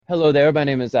Hello there, my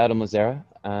name is Adam Lazzara,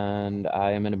 and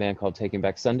I am in a band called Taking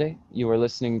Back Sunday. You are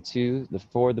listening to the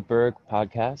For The Burgh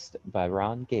Podcast by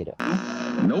Ron Gaeta.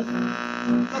 Nope.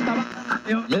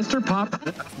 Mr. Pop.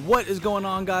 What is going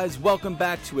on, guys? Welcome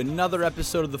back to another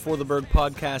episode of the For The Burgh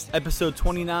Podcast, episode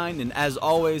 29, and as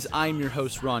always, I'm your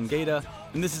host, Ron Gaeta,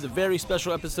 and this is a very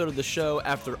special episode of the show.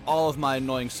 After all of my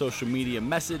annoying social media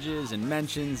messages and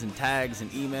mentions and tags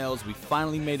and emails, we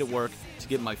finally made it work to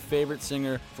get my favorite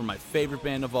singer from my favorite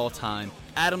band of all time.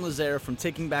 Adam Lazzara from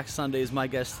Taking Back Sunday is my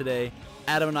guest today.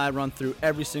 Adam and I run through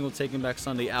every single Taking Back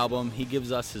Sunday album. He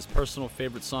gives us his personal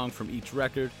favorite song from each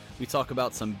record. We talk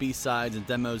about some B-sides and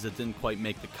demos that didn't quite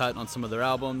make the cut on some of their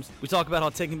albums. We talk about how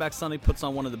Taking Back Sunday puts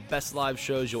on one of the best live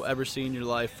shows you'll ever see in your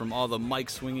life, from all the mic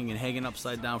swinging and hanging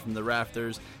upside down from the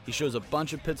rafters. He shows a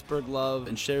bunch of Pittsburgh love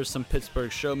and shares some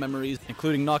Pittsburgh show memories,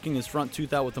 including knocking his front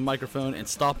tooth out with a microphone and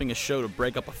stopping a show to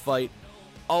break up a fight.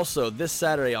 Also, this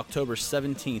Saturday, October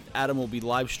 17th, Adam will be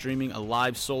live streaming a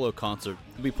live solo concert.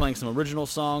 He'll be playing some original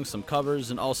songs, some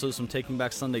covers, and also some Taking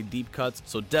Back Sunday deep cuts,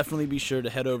 so definitely be sure to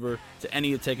head over to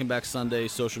any of Taking Back Sunday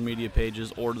social media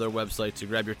pages or to their website to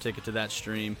grab your ticket to that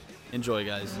stream. Enjoy,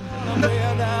 guys.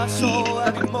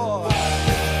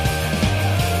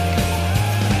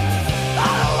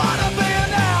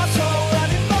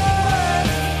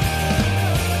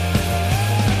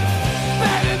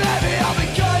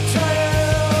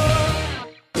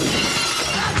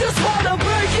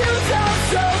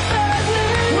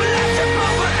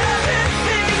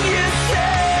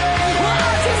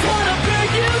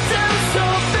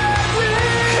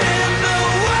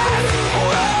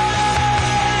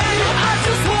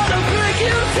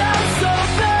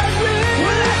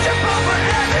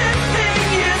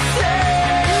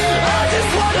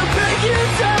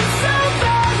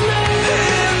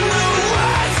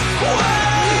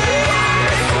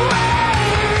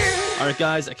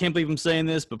 Guys, I can't believe I'm saying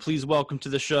this, but please welcome to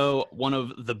the show one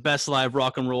of the best live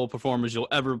rock and roll performers you'll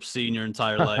ever see in your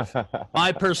entire life.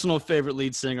 My personal favorite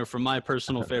lead singer from my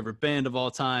personal favorite band of all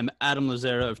time, Adam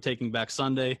Lazzara of Taking Back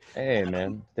Sunday. Hey,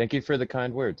 man. Thank you for the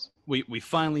kind words. We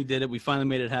finally did it. We finally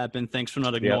made it happen. Thanks for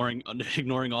not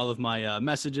ignoring all of my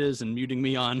messages and muting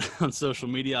me on social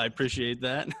media. I appreciate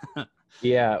that.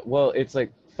 Yeah, well, it's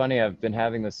like funny. I've been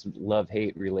having this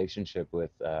love-hate relationship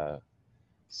with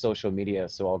social media,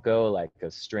 so I'll go like a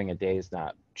string of days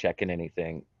not checking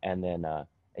anything, and then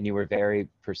and you were very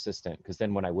persistent, because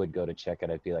then when I would go to check it,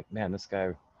 I'd be like, man, this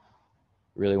guy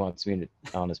really wants me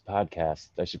on his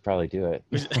podcast. I should probably do it.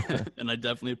 And I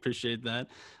definitely appreciate that.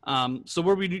 So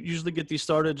where we usually get these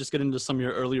started, just get into some of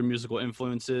your earlier musical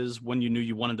influences, when you knew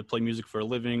you wanted to play music for a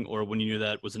living, or when you knew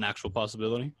that was an actual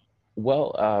possibility.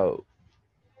 Well,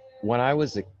 when I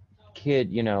was a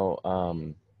kid,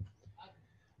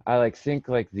 I like think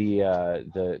like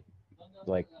the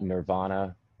like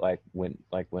Nirvana, like when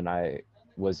I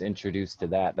was introduced to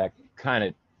that kind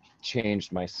of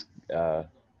changed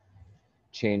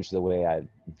changed the way I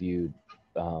viewed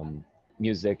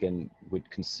music and would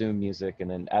consume music, and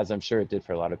then, as I'm sure it did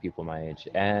for a lot of people my age,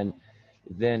 and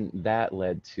then that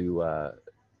led to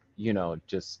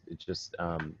just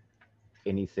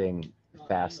anything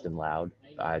fast and loud.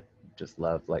 I just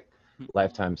love, like,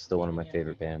 Lifetime's still one of my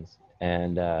favorite bands.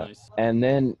 And Nice. And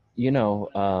then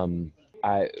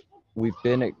we've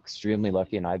been extremely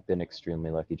lucky, and I've been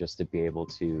extremely lucky just to be able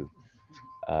to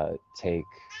take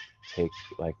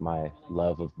like my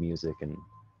love of music and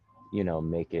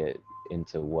make it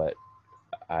into what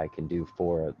I can do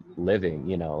for a living.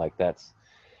 Like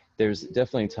there's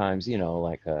definitely times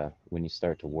like when you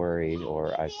start to worry,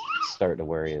 or I start to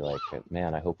worry, like,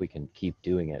 man, I hope we can keep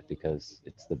doing it because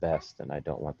it's the best, and I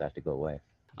don't want that to go away.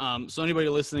 So anybody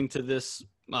listening to this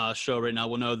show right now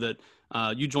will know that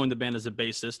you joined the band as a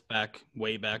bassist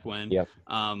way back when. Yep.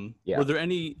 Yeah. Were there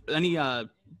any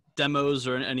demos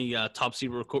or any top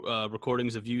secret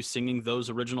recordings of you singing those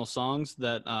original songs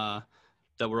that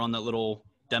were on that little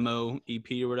demo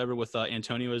EP or whatever with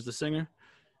Antonio as the singer?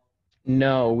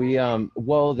 No, we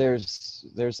well,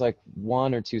 there's like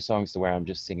one or two songs to where I'm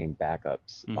just singing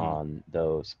backups on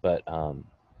those, but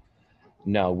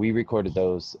no, we recorded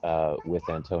those with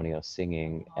Antonio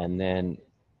singing, and then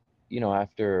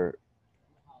after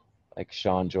like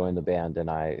Sean joined the band and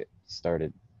I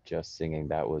started just singing,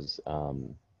 that was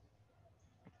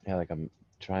like I'm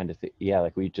trying to think,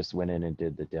 like we just went in and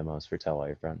did the demos for Tell All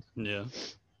Your Friends. Yeah.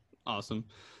 Awesome.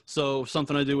 So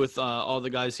something I do with all the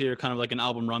guys here, kind of like an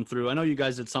album run through. I know you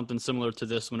guys did something similar to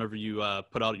this whenever you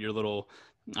put out your little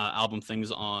album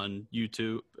things on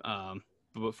YouTube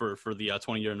for the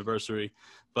 20-year anniversary.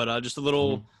 But just a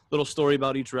little story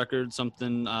about each record,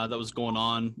 something that was going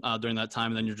on during that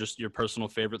time, and then your personal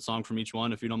favorite song from each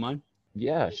one, if you don't mind.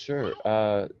 Yeah, sure.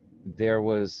 There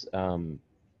was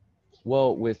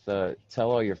well, with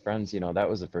Tell All Your Friends, that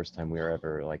was the first time we were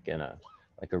ever like in a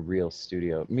real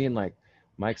studio. Me and like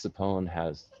Mike Sapone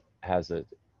has a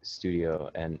studio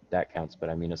and that counts, but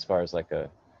I mean as far as like a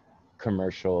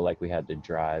commercial, like we had to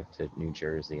drive to New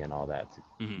Jersey and all that to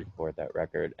Hmm. record that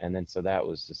record. And then so that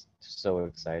was just so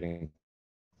exciting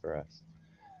for us.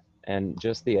 And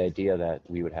just the idea that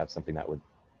we would have something that would,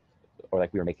 or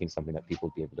like we were making something that people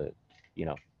would be able to, you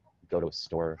know, go to a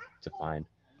store to find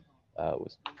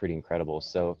was pretty incredible.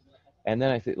 So, and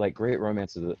then I think like Great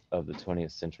Romance of the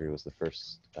 20th Century was the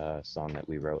first song that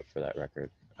we wrote for that record,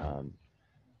 um,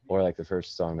 or like the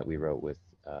first song that we wrote with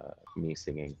me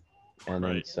singing. And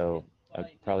then Right. so I'd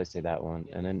probably say that one.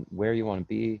 And then Where You Want to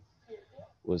Be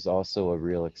was also a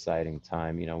real exciting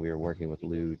time. We were working with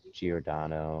Lou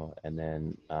Giordano, and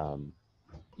then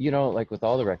like with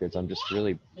all the records, I'm just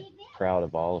really proud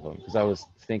of all of them because I was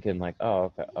thinking like,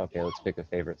 oh, okay, let's pick a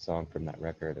favorite song from that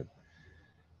record,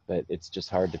 but it's just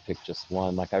hard to pick just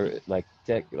one. Like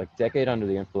Decade Under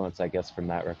the Influence, I guess from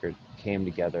that record came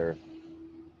together.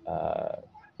 Uh,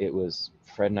 it was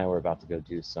Fred and I were about to go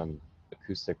do some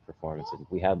acoustic performance, and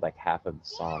we had like half of the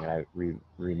song, and I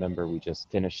remember we just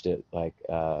finished it like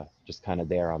just kind of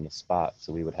there on the spot,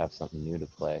 so we would have something new to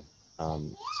play.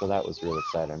 So that was really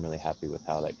exciting. I'm really happy with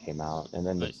how that came out, and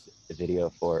then Nice. the video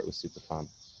for it was super fun.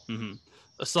 Hmm.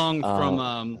 A song from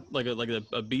Uh, like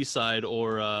a B-side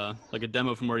or like a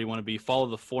demo from Where You Want to Be. Follow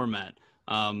the Format.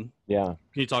 yeah. Can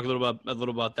you talk a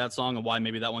little about that song and why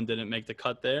maybe that one didn't make the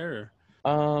cut there? Or?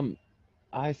 Um,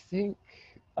 I think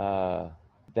uh,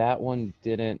 that one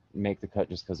didn't make the cut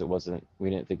just because we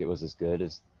didn't think it was as good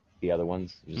as the other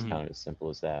ones. It's just Hmm. kind of as simple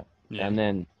as that. Yeah. And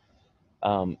then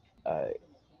um,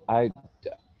 I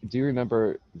do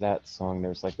remember that song.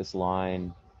 There's like this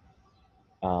line.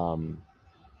 Um,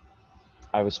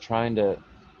 I was trying to,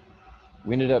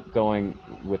 we ended up going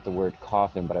with the word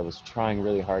coffin, but I was trying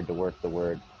really hard to work the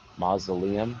word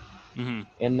mausoleum Hmm.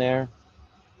 in there.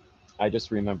 I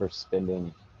just remember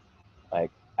spending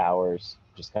like hours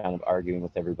just kind of arguing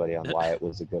with everybody on why it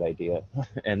was a good idea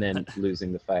and then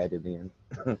losing the fight in the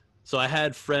end. So I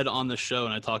had Fred on the show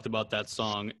and I talked about that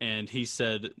song, and he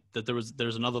said that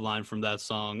there's another line from that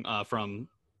song from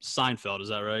Seinfeld. Is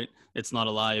that right? It's not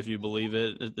a lie if you believe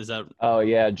it. Is that? Oh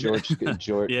yeah, George Yeah.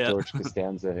 George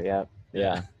Costanza. Yeah, Yeah.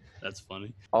 yeah. That's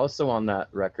funny. Also on that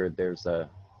record, there's a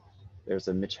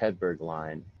Mitch Hedberg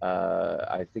line.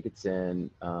 I think it's in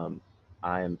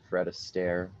I Am Fred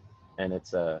Astaire, and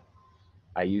it's a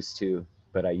I used to,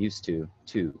 but I used to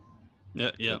too,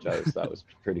 Yeah. Yeah. which I always thought was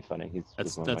pretty funny. He was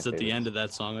That's one of my that's at the end favorites. of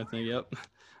that song, I think. Yep.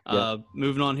 Yep.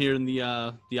 Moving on here in the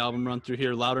album run through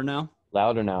here, Louder Now.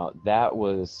 Louder Now, that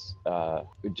was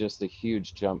just a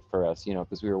huge jump for us,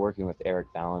 because we were working with Eric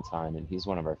Valentine, and he's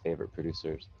one of our favorite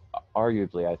producers.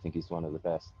 Arguably, I think he's one of the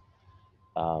best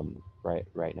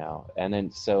right now. And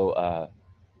then so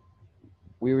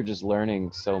we were just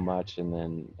learning so much, and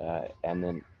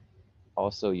then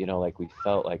also, like we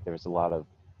felt like there was a lot of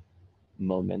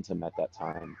momentum at that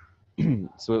time.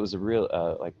 So it was a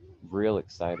real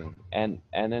exciting. And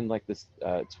then like this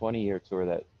 20-year tour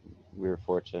that we were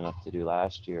fortunate enough to do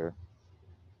last year,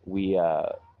 we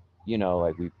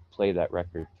like we played that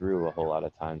record through a whole lot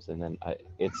of times, and then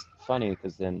it's funny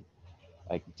because then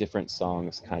like different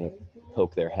songs kind of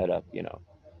poke their head up,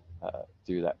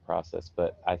 through that process.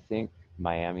 But I think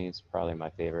Miami is probably my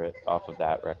favorite off of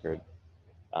that record.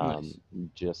 um Nice.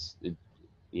 just it,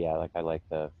 yeah, like I like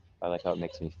how it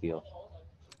makes me feel.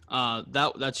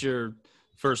 That's your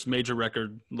first major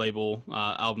record label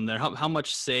album there. How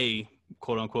much say,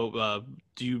 quote unquote,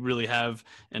 do you really have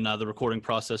in the recording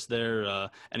process there?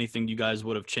 Anything you guys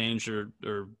would have changed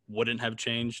or wouldn't have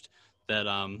changed that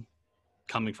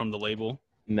coming from the label?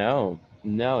 No,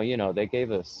 they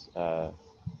gave us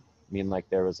like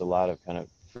there was a lot of kind of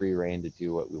free reign to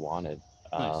do what we wanted.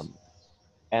 Nice. um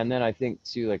and then I think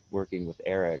too, like working with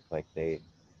Eric, like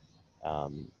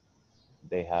um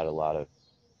they had a lot of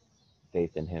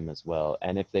faith in him as well.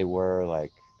 And if they were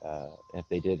like, if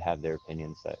they did have their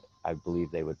opinions, I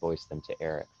believe they would voice them to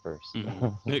Eric first. Hmm.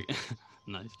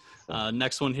 Nice. So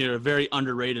Next one here, a very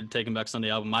underrated Taking Back Sunday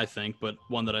album, I think, but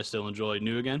one that I still enjoy.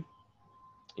 New Again.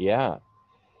 yeah,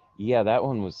 yeah, that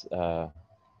one was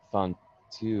fun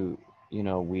too.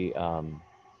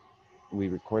 We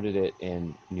recorded it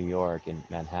in New York, in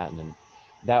Manhattan, and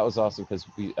that was awesome because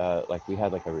we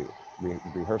had like a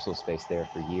rehearsal space there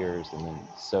for years, and then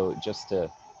so just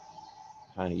to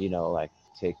kind of like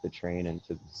take the train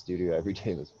into the studio every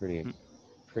day was pretty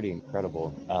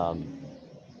incredible.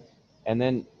 And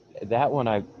then that one,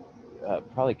 I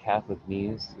probably Catholic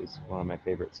Knees is one of my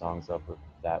favorite songs off of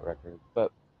that record.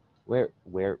 But where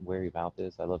your mouth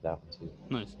is, I love that one too.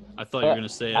 Nice. I thought you were But gonna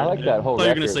say. I like that whole thought you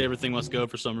were gonna say record. Everything Must Go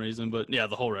for some reason, but yeah,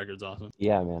 the whole record's awesome.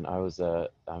 Yeah, man, I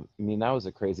mean, that was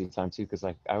a crazy time too, because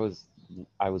like I was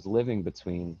living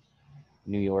between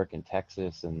New York and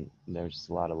Texas, and there's just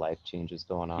a lot of life changes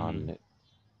going on, Mm-hmm. and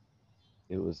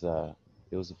it was a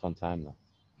fun time though.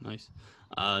 Nice.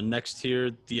 Next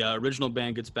here, the original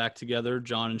band gets back together.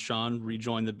 John and Sean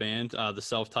rejoin the band, the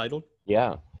self-titled.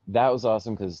 Yeah, that was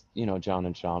awesome because John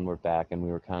and Sean were back, and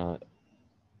we were kind of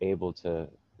able to,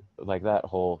 like, that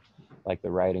whole, like, the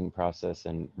writing process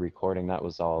and recording, that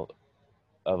was all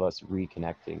of us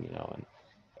reconnecting,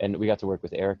 and we got to work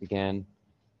with Eric again.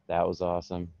 That was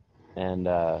awesome. And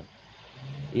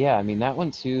yeah, I mean, that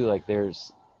one too, like,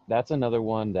 that's another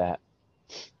one that,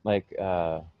 like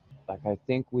I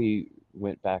think we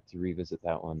went back to revisit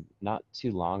that one not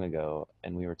too long ago,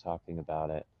 and we were talking about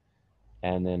it,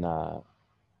 and then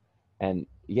and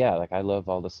yeah, like, I love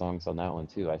all the songs on that one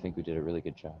too. I think we did a really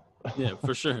good job. Yeah,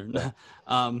 for sure.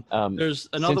 So, There's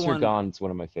another Since You're one. Gone, it's one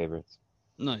of my favorites.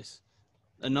 Nice.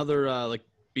 Another like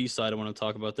B-side I want to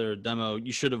talk about there, demo,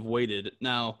 You Should Have Waited.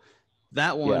 Now,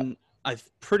 that Yeah. one, I'm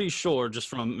pretty sure, just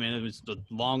from, I mean, it was a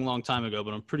long time ago,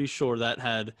 but I'm pretty sure that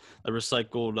had a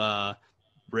recycled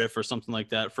riff or something like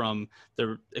that from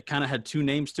there. It kind of had two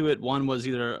names to it. One was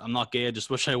either I'm Not Gay, I Just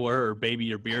Wish I Were, or Baby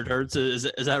Your Beard Hurts. Is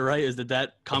that right? Did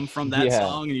that come from that Yeah.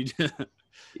 song? And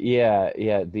Yeah,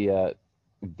 the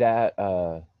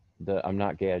I'm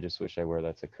Not Gay, I Just Wish I Were,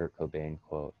 that's a Kurt Cobain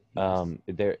quote. Nice.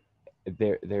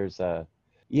 There's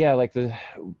yeah, like,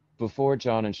 before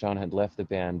John and Sean had left the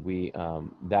band, we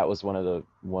that was one of the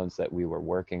ones that we were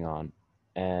working on,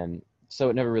 and so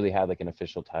it never really had like an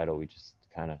official title. We just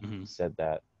kind of said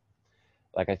that,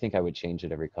 like, I think I would change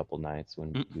it every couple nights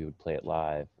when we would play it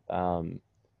live.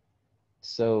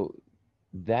 So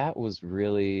that was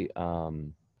really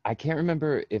I can't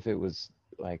remember if it was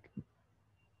like,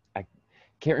 I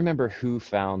can't remember who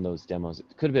found those demos. It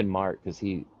could have been Mark, because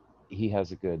he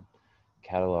has a good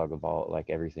catalog of all, like,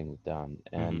 everything we've done,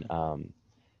 and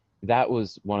that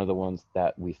was one of the ones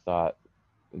that we thought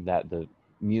that the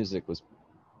music was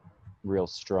real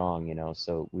strong,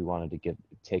 so we wanted to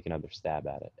take another stab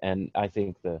at it, and I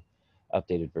think the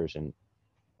updated version,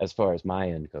 as far as my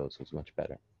end goes, was much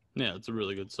better. Yeah, it's a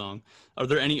really good song. Are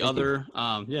there any other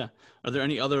are there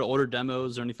any other older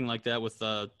demos or anything like that with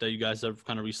that you guys have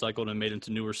kind of recycled and made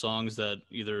into newer songs that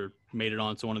either made it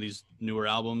onto one of these newer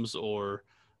albums, or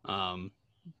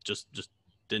just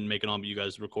didn't make it on, but you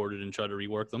guys recorded and tried to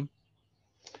rework them?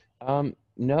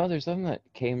 No, there's something that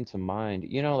came to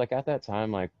mind, like, at that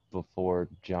time, like, before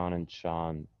John and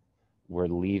Sean were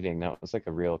leaving, that was like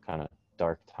a real kind of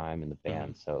dark time in the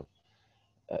band. So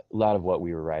a lot of what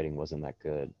we were writing wasn't that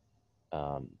good.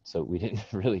 So we didn't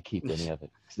really keep any of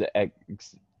it,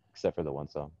 except for the one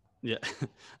song. Yeah.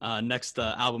 Next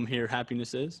album here,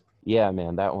 Happiness Is. Yeah,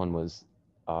 man, that one was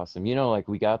awesome. Like,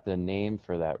 we got the name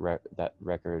for that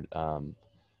record.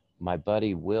 My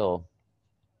buddy Will,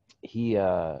 he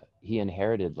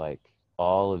inherited, like,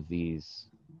 all of these,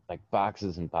 like,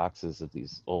 boxes and boxes of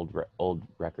these old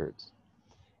records,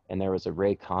 and there was a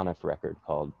Ray Conniff record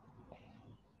called,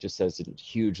 just says in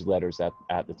huge letters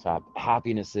at the top,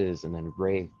 Happiness Is, and then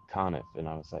Ray Conniff, and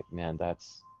I was like, man,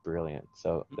 that's brilliant.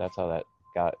 So that's how that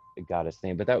got its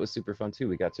name. But that was super fun too.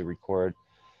 We got to record.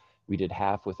 We did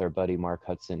half with our buddy Mark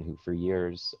Hudson, who for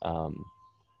years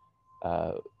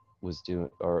was doing,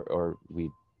 or we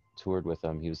toured with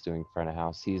him. He was doing front of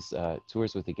house. He's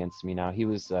tours with Against Me now. He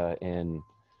was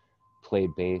played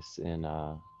bass in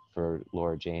for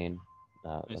Laura Jane,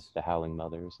 Nice. the Howling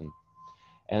Mothers,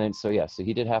 and then so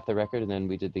he did half the record, and then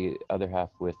we did the other half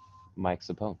with Mike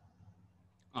Sapone.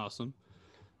 Awesome.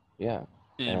 Yeah.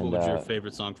 And what would your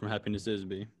favorite song from Happiness Is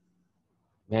be?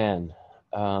 Man,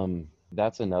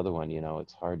 that's another one.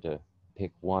 It's hard to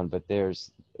pick one, but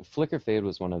there's Flicker Fade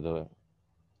was one of the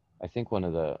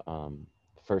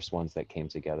first ones that came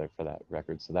together for that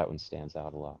record, so that one stands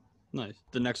out a lot. Nice.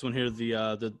 The next one here,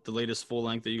 the latest full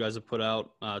length that you guys have put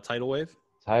out, Tidal Wave.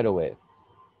 Tidal Wave,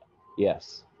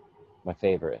 yes, my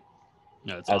favorite.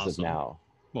 No, it's as awesome. Of now.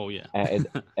 Well, yeah.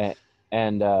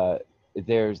 and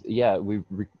there's we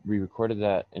recorded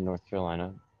that in North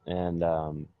Carolina,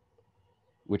 and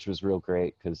which was real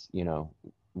great because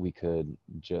we could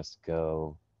just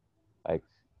go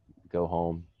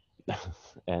home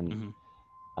and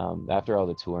after all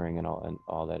the touring and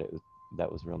all that,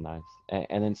 that was real nice.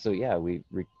 And then so we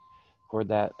record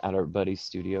that at our buddy's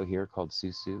studio here called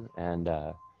Susu, and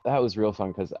that was real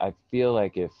fun because I feel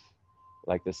like if,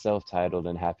 like, the self-titled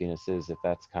and Happiness Is, if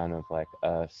that's kind of like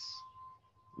us,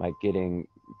 like, getting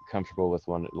comfortable with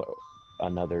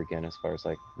another again as far as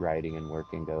like writing and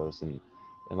working goes, and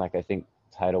like I think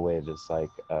Tidal Wave is like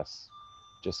us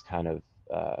just kind of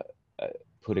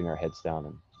putting our heads down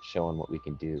and showing what we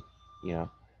can do, you know.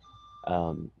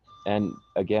 And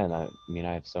again, I mean,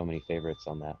 I have so many favorites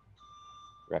on that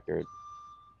record.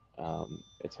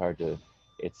 It's hard to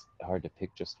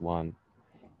pick just one.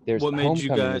 There's What made you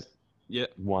Homecoming guys? is Yeah,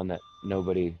 one that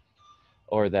nobody,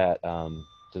 or that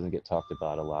doesn't get talked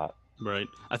about a lot. right.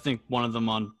 I think one of them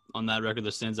on that record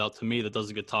that stands out to me that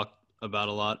doesn't get talked about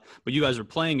a lot, but you guys were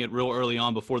playing it real early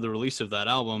on before the release of that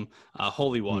album,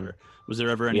 Holy Water. Was there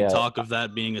ever any Yeah. talk of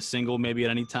that being a single maybe at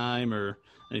any time or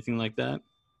anything like that?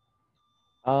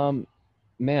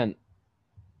 Man,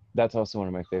 that's also one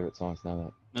of my favorite songs now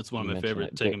that That's one of you my mention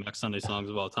favorite it. Taking Back Sunday songs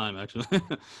of all time, actually.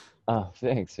 Oh,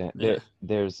 thanks, man. Yeah.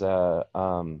 There's no,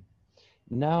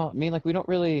 I mean, like, we don't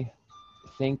really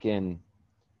think in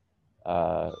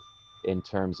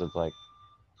terms of like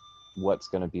what's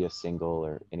going to be a single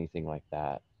or anything like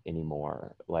that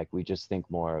anymore. Like, we just think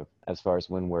more of, as far as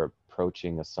when we're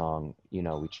approaching a song, you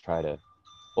know, we try to,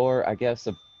 or I guess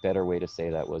a better way to say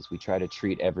that was, we try to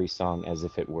treat every song as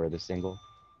if it were the single,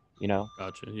 you know.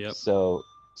 Gotcha. Yep. So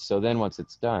then once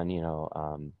it's done, you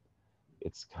know,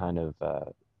 it's kind of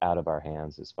out of our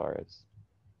hands as far as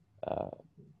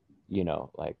you know,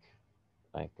 like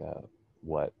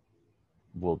what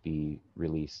will be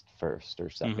released first or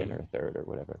second or third or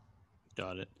whatever.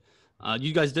 Got it.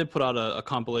 You guys did put out a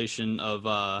compilation of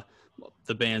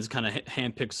the band's kind of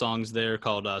handpicked songs there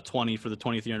called 20 for the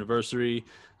 20th year anniversary.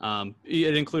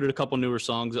 It included a couple newer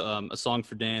songs, a song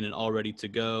for Dan and All Ready to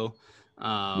Go.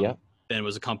 Then it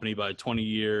was accompanied by a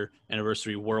 20-year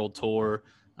anniversary world tour,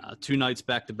 2 nights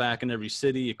back-to-back in every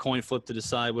city, a coin flip to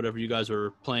decide whatever you guys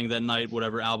were playing that night,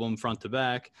 whatever album front to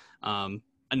back.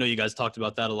 I know you guys talked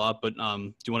about that a lot, but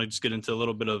do you want to just get into a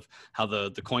little bit of how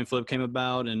the coin flip came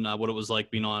about and what it was like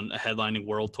being on a headlining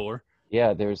world tour?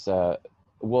 Yeah, there's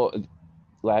well,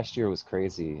 last year was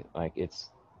crazy. Like,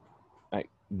 it's like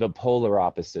the polar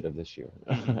opposite of this year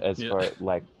as far as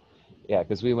like, yeah,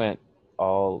 because we went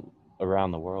all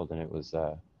around the world, and it was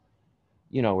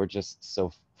you know, we're just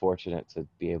so fortunate to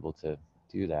be able to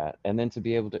do that, and then to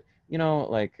be able to, you know,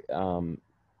 like I'm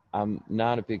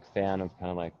not a big fan of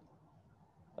kind of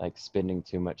like spending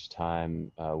too much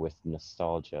time with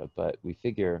nostalgia, but we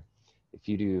figure if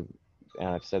you do, and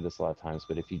I've said this a lot of times,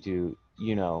 but if you do,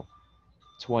 you know,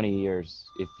 20 years,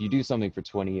 if you do something for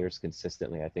 20 years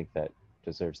consistently, I think that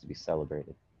deserves to be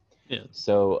celebrated. Yeah.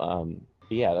 So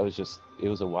yeah, that was just, it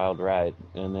was a wild ride.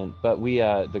 And then, but we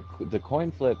the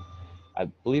coin flip, I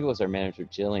believe it was our manager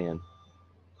Jillian,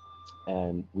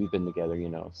 and we've been together, you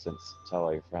know, since Tell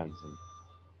All Your Friends,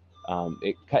 and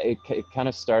it kind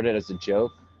of started as a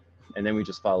joke, and then we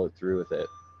just followed through with it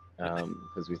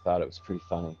because we thought it was pretty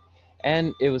funny,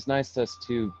 and it was nice to us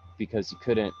too, because you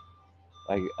couldn't,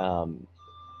 like,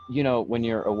 you know, when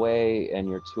you're away and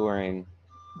you're touring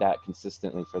that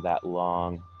consistently for that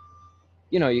long,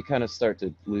 you know, you kind of start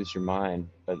to lose your mind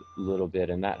a little bit,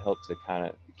 and that helped to kind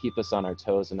of keep us on our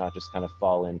toes and not just kind of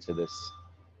fall into this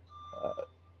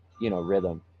you know,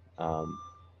 rhythm.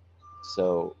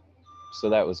 So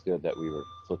that was good that we were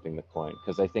flipping the coin,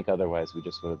 because I think otherwise we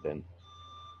just would have been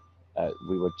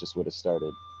we would have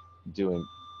started doing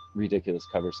ridiculous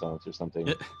cover songs or something.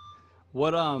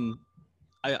 What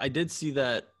I did see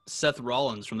that Seth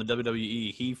Rollins from the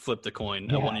WWE, he flipped a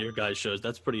coin at one of your guys' shows.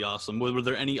 That's pretty awesome. Were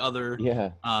there any other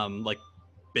like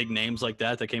big names like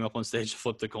that came up on stage to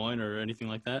flip the coin or anything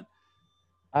like that?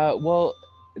 Well,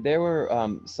 there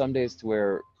were some days to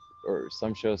where, or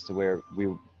some shows to where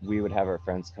we would have our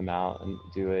friends come out and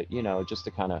do it, you know, just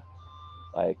to kind of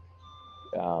like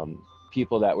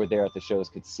people that were there at the shows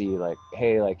could see, like,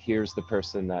 hey, like, here's the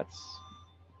person that's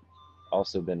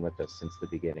also been with us since the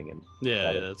beginning, and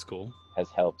that's cool, has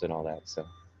helped and all that. So,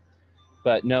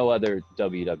 but no other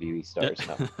WWE stars.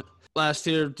 No. Last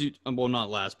year, well, not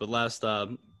last, but last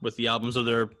with the albums, are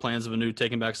there plans of a new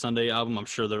Taking Back Sunday album? I'm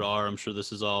sure there are. I'm sure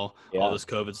this is all this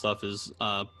COVID stuff is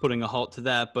putting a halt to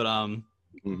that. But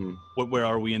where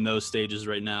are we in those stages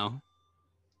right now?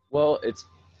 Well, it's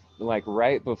like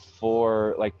right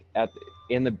before, like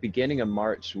in the beginning of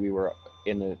March, we were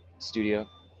in the studio,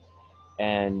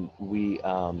 and we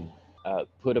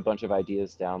put a bunch of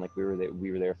ideas down. Like we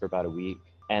were there for about a week,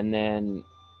 and then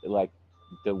like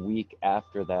the week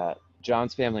after that,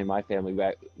 John's family, my family,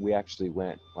 we actually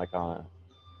went like on a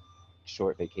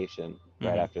short vacation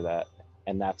right after that,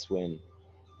 and that's when,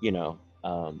 you know,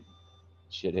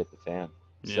 shit hit the fan.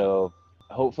 Yeah. So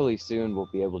hopefully soon we'll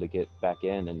be able to get back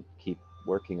in and keep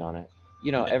working on it.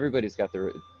 You know, everybody's got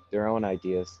their own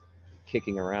ideas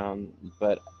kicking around,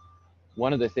 but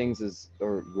one of the things is,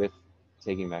 or with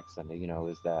Taking Back Sunday, you know,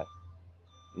 is that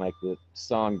like the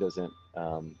song doesn't,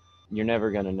 you're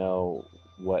never going to know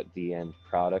what the end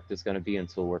product is going to be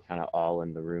until we're kind of all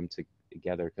in the room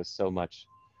together, because so much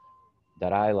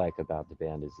that I like about the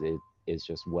band is it is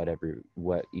just what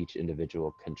each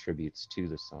individual contributes to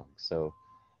the song. So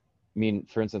I mean,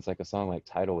 for instance, like a song like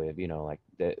Tidal Wave, you know,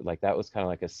 like that was kind of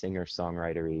like a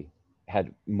singer-songwritery,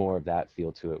 had more of that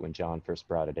feel to it when John first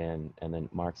brought it in. And then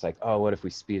Mark's like, oh, what if we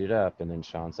speed it up? And then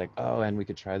Sean's like, oh, and we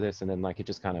could try this. And then like it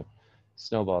just kind of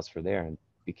snowballs for there and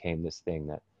became this thing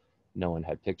that no one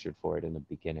had pictured for it in the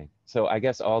beginning. So I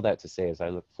guess all that to say is I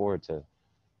look forward to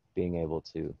being able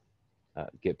to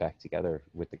get back together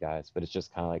with the guys. But it's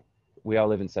just kind of like we all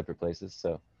live in separate places.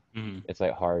 So it's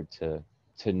like hard to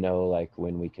know like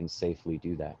when we can safely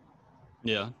do that.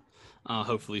 Yeah.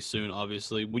 Hopefully soon,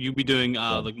 obviously. Will you be doing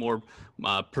like more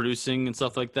producing and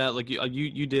stuff like that? Like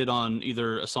you did on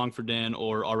either A Song for Dan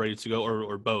or All Ready to Go,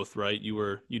 or both, right?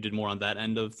 You did more on that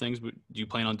end of things, but do you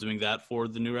plan on doing that for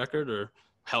the new record, or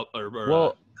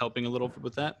helping a little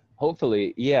with that?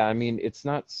 Hopefully, yeah. I mean, it's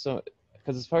not so,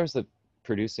 because as far as the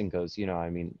producing goes, you know,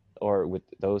 I mean, or with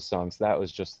those songs, that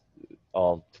was just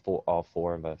all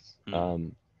four of us.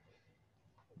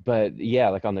 But yeah,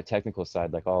 like on the technical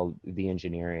side, like all the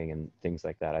engineering and things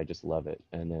like that, I just love it.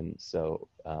 And then so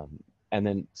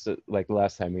like the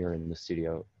last time we were in the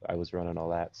studio, I was running all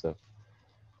that. So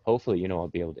hopefully, you know, I'll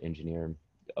be able to engineer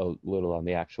a little on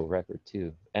the actual record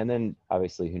too. And then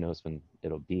obviously, who knows when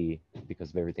it'll be because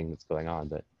of everything that's going on,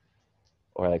 but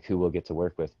or like who we'll get to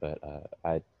work with. But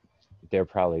they're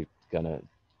probably gonna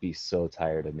be so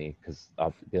tired of me because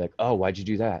I'll be like, oh, why'd you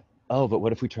do that? Oh, but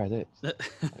what if we try this?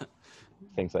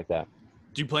 Things like that.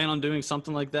 Do you plan on doing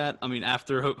something like that? I mean,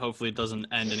 after hopefully it doesn't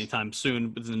end anytime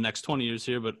soon within the next 20 years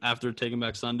here, but after Taking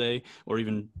Back Sunday, or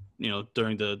even, you know,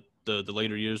 during the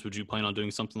later years, would you plan on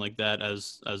doing something like that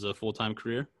as a full-time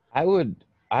career? I would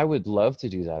love to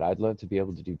do that. I'd love to be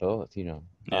able to do both, you know.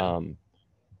 Yeah.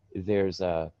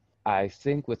 I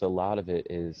think with a lot of it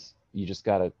is you just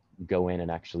got to go in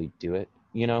and actually do it,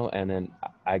 you know, and then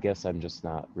I guess I'm just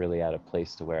not really at a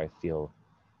place to where I feel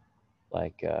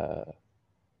like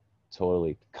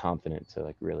totally confident to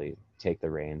like really take the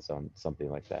reins on something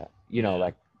like that, you know.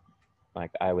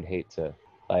 Like I would hate to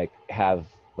like have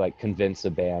like convince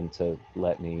a band to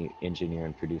let me engineer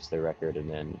and produce their record and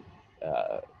then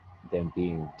them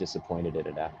being disappointed in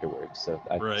it afterwards. So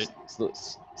I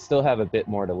still have a bit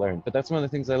more to learn, but that's one of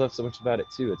the things I love so much about it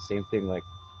too. It's the same thing like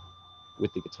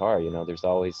with the guitar, you know, there's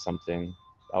always something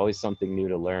new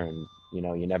to learn, you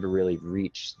know. You never really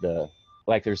reach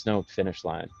there's no finish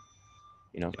line,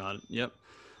 you know. Got it. Yep.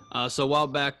 So a while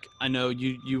back, I know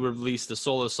you released a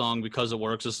solo song, Because It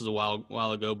Works. This is a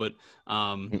while ago, but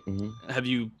have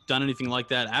you done anything like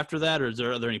that after that, or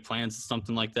are there any plans to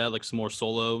something like that, like some more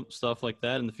solo stuff like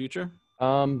that in the future?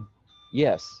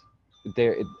 Yes.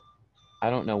 I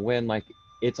don't know when. Like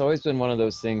it's always been one of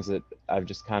those things that I've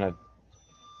just kind of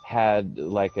had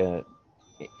like a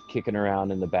kicking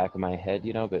around in the back of my head,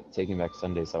 you know. But Taking Back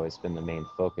Sunday's always been the main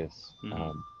focus.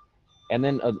 And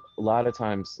then a lot of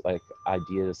times, like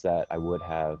ideas that I would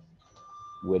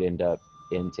end up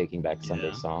in Taking Back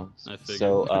Sunday songs.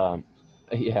 So,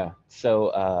 yeah.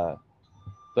 So,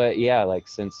 but yeah, like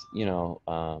since, you know,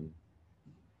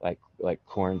 like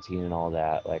quarantine and all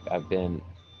that, like I've been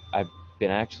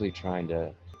actually trying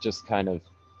to just kind of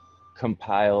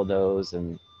compile those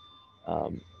and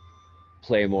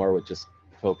play more with just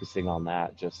focusing on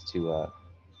that, just to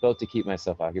both to keep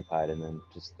myself occupied, and then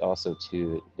just also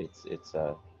too, it's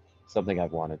something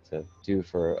I've wanted to do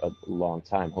for a long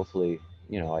time. Hopefully,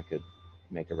 you know, I could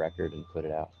make a record and put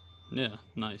it out. Yeah,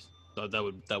 nice.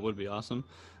 That would be awesome.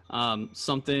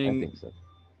 Something. I think so.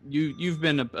 You've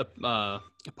been a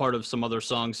part of some other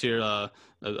songs here,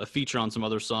 a feature on some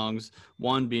other songs.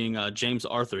 One being James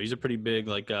Arthur. He's a pretty big,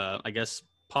 like I guess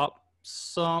pop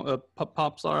star,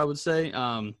 I would say.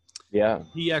 Yeah.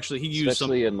 He used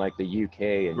especially in like the UK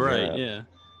and right. Europe.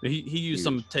 Yeah. He used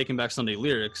some Taking Back Sunday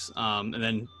lyrics, and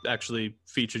then actually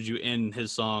featured you in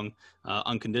his song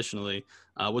Unconditionally.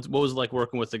 What was it like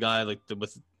working with the guy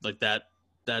with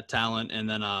that talent, and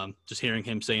then just hearing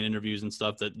him say in interviews and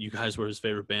stuff that you guys were his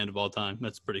favorite band of all time?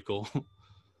 That's pretty cool.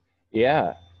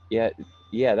 Yeah, that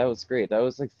was great. That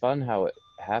was like fun how it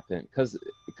happened, because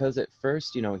at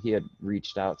first, you know, he had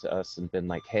reached out to us and been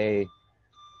like, hey,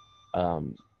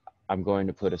 I'm going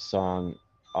to put a song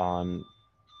on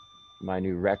my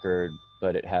new record,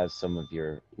 but it has some of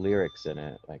your lyrics in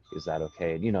it. Like, is that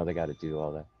okay? And you know, they got to do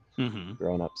all the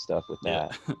grown up stuff with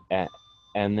that. Yeah.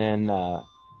 And then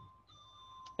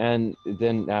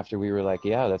after we were like,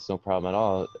 yeah, that's no problem at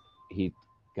all, he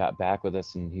got back with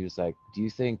us, and he was like, do you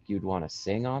think you'd want to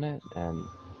sing on it? And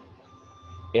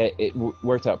it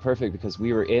worked out perfect because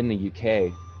we were in the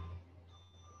UK,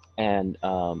 and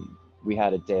we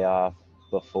had a day off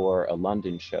before a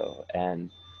London show, and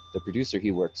the producer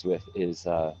he works with is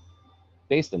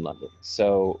based in London.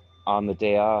 So on the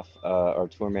day off, our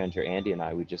tour manager Andy and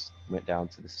I, we just went down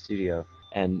to the studio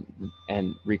and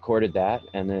recorded that,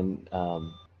 and then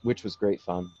which was great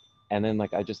fun. And then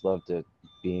like I just loved it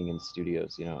being in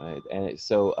studios, you know.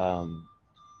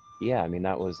 Yeah, I mean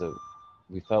that was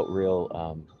we felt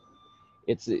real.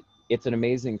 It's an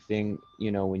amazing thing,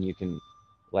 you know, when you can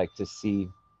like to see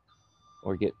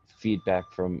or get feedback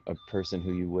from a person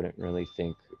who you wouldn't really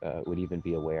think would even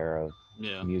be aware of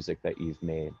music that you've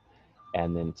made,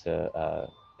 and then to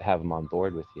have them on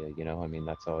board with you, you know. I mean,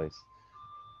 that's always,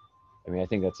 I mean, I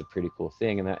think that's a pretty cool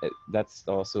thing, and that's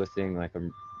also a thing like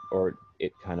or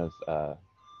it kind of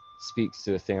speaks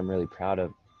to a thing I'm really proud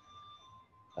of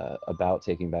about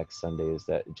Taking Back Sunday, is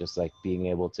that just like being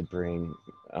able to bring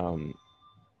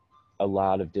a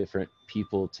lot of different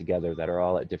people together that are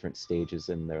all at different stages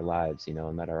in their lives, you know,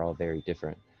 and that are all very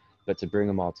different, but to bring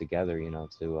them all together, you know,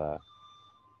 to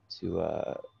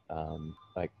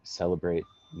like celebrate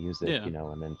music, you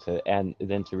know, and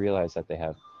then to realize that they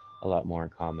have a lot more in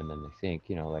common than they think,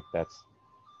 you know, like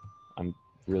I'm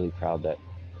really proud that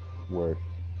we're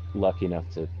lucky enough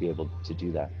to be able to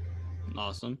do that.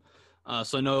 Awesome.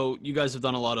 So I know you guys have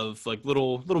done a lot of like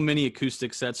little mini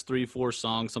acoustic sets, 3-4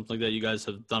 songs, something like that. You guys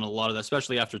have done a lot of that,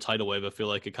 especially after Tidal Wave. I feel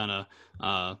like it kind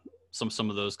of some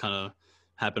of those kind of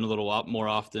happen a little lot more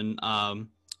often.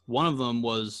 One of them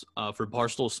was for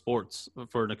Barstool Sports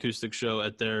for an acoustic show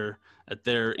at their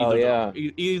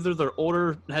either their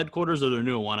older headquarters or their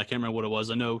new one. I can't remember what it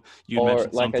was. I know you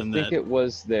mentioned like something I think it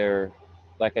was their,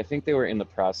 like I think they were in the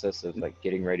process of like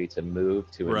getting ready to move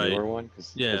to a newer one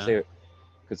because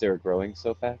they were growing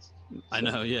so fast. So. I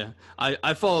know, yeah.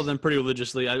 I follow them pretty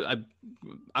religiously.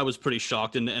 I was pretty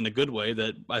shocked in a good way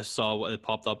that I saw it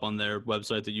popped up on their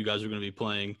website that you guys are going to be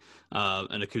playing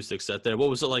an acoustic set there. What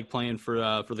was it like playing for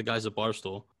the guys at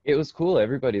Barstool? It was cool.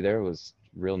 Everybody there was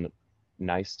real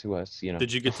nice to us, you know.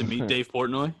 Did you get to meet Dave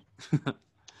Portnoy?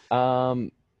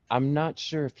 I'm not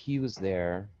sure if he was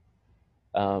there.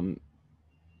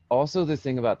 Also, the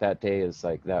thing about that day is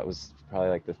like that was probably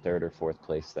like the third or fourth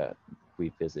place that we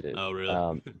visited. Oh,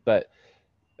 really? But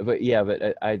yeah,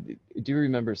 but I do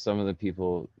remember some of the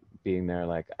people being there.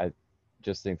 Like I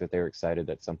just think that they were excited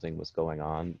that something was going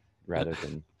on rather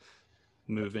than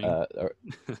moving.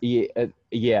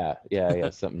 Yeah,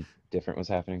 something different was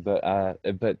happening.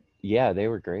 But yeah, they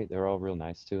were great. They were all real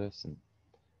nice to us, and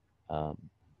I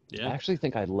actually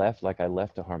think I left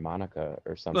a harmonica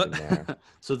or something there.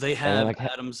 So they have like,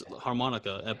 Adam's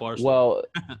harmonica at Barstool.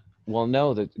 Well,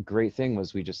 no, the great thing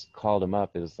was we just called them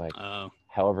up. It was like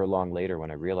however long later when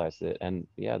I realized it, and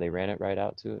yeah, they ran it right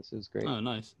out to us. It was great. Oh,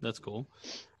 nice. That's cool.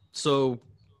 So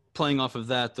playing off of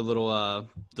that, the little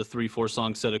the 3-4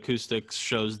 song set acoustic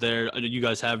shows there. You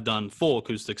guys have done full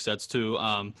acoustic sets too.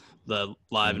 The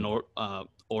live in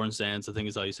Orange Sands, I think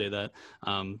is how you say that.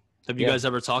 Have you guys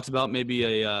ever talked about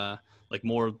maybe a like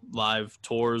more live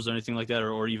tours or anything like that,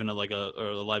 or even a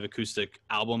live acoustic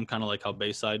album, kind of like how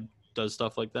Bayside does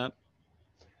stuff like that?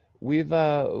 We've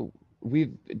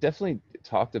definitely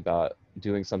talked about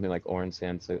doing something like Orange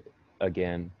Sands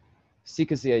again. See,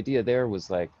 because the idea there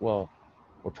was like, well,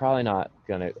 we're probably not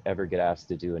gonna ever get asked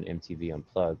to do an MTV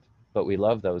Unplugged, but we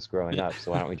love those growing up,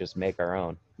 so why don't we just make our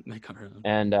own?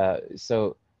 And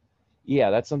so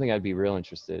yeah, that's something I'd be real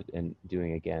interested in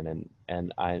doing again,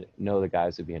 and I know the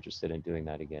guys would be interested in doing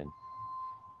that again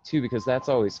too, because that's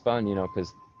always fun, you know,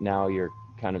 because now you're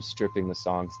kind of stripping the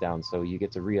songs down, so you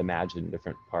get to reimagine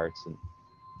different parts, and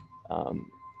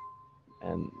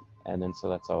then so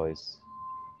that's always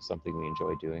something we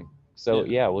enjoy doing. So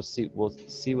yeah, we'll see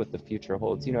what the future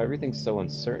holds. You know, everything's so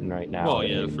uncertain right now. Well,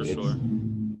 yeah, for sure.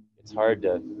 It's hard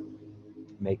to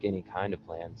make any kind of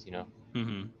plans, you know.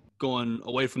 Mm-hmm. Going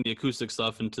away from the acoustic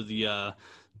stuff into the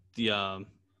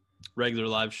regular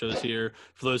live shows here.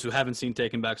 For those who haven't seen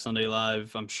Taking Back Sunday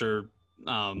live, I'm sure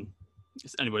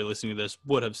anybody listening to this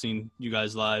would have seen you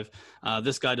guys live.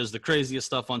 This guy does the craziest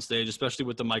stuff on stage, especially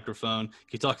with the microphone. Can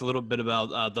you talk a little bit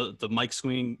about the mic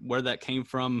swing, where that came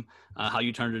from, how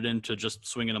you turned it into just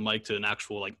swinging a mic to an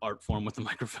actual like art form with the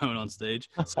microphone on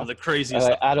stage? Some of the craziest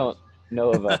stuff. I don't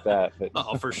know about that, but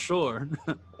oh, for sure.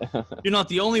 You're not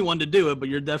the only one to do it, but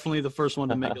you're definitely the first one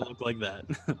to make it look like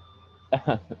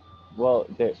that. Well,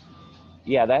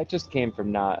 yeah, that just came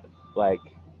from not like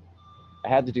I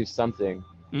had to do something,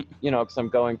 you know, because I'm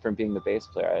going from being the bass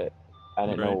player. I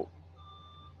didn't know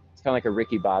it's kind of like a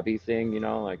Ricky Bobby thing,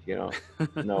 like you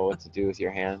don't know what to do with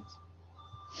your hands.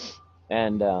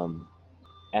 And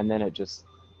then it just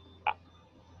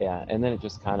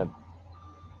kind of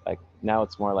like, now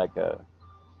it's more like a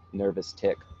nervous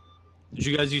tick. Did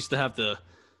you guys used to have to,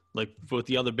 like, with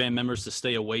the other band members, to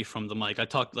stay away from the mic? I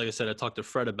talked to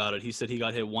Fred about it. He said he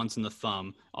got hit once in the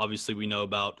thumb. Obviously, we know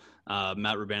about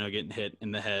Matt Rubano getting hit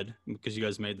in the head because you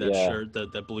guys made that shirt,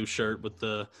 that blue shirt with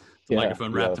the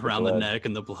microphone wrapped around the neck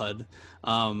and the blood.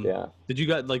 Did you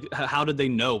guys, like, how did they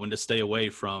know when to stay away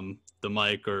from the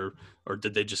mic, or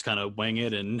did they just kind of wing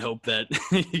it and hope that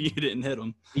you didn't hit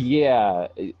them? Yeah,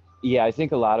 I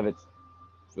think a lot of it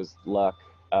was luck.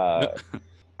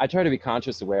 I try to be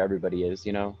conscious of where everybody is,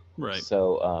 Right.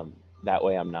 So that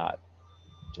way I'm not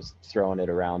just throwing it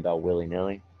around all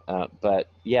willy-nilly. But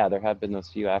yeah, there have been those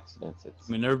few accidents.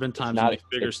 There have been times on these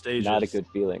bigger stages. Not a good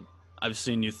feeling. I've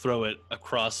seen you throw it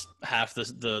across half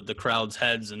the crowd's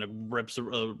heads, and it wraps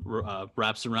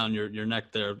around your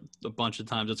neck there a bunch of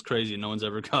times. It's crazy. No one's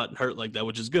ever got hurt like that,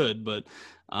 which is good. But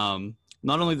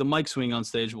not only the mic swing on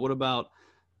stage, but what about,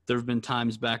 there have been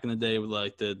times back in the day with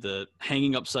like the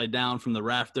hanging upside down from the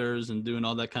rafters and doing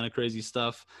all that kind of crazy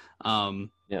stuff.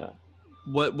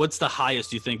 What's the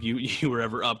highest you think you were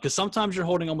ever up? Because sometimes you're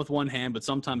holding on with one hand, but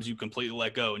sometimes you completely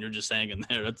let go and you're just hanging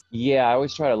there. I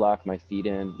always try to lock my feet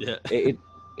in. Yeah.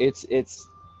 It's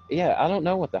I don't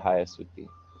know what the highest would be.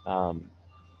 I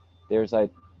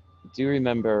do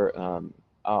remember,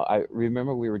 I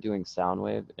remember we were doing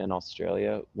Soundwave in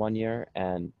Australia one year,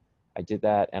 and I did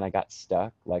that and I got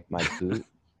stuck, like my boot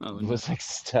was like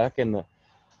stuck and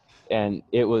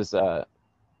it was, and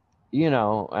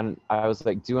I was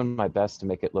like doing my best to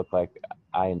make it look like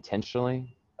I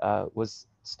intentionally was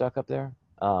stuck up there.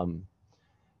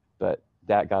 But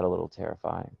that got a little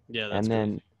terrifying. Yeah. And then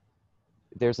crazy.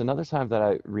 There's another time that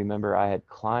I remember I had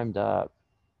climbed up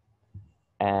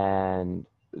and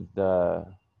the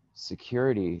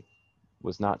security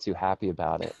was not too happy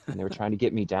about it. And they were trying to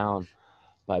get me down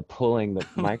by pulling the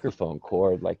microphone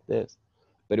cord like this,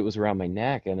 but it was around my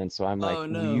neck. And then so I'm like,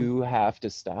 you have to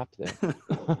stop this.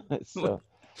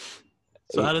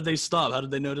 So how did they stop? How did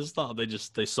they know to stop?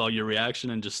 They saw your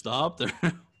reaction and just stopped,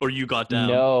 or you got down?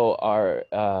 No, our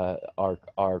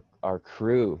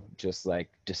crew just like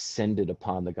descended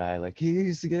upon the guy, like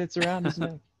it's around his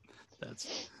neck.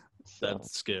 That's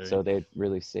scary. So they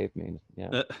really saved me.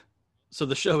 Yeah. So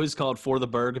the show is called For The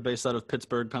Burgh, based out of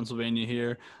Pittsburgh, Pennsylvania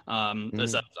here.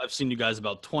 As I've seen you guys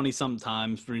about 20-something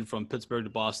times, from Pittsburgh to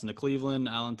Boston to Cleveland,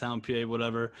 Allentown, PA,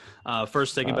 whatever.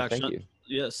 First Taking Back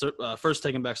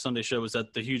Sunday show was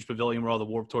at the huge pavilion where all the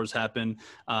Warped Tours happen.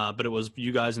 But it was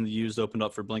you guys and the Used opened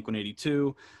up for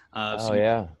Blink-182.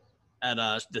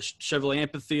 At the Chevrolet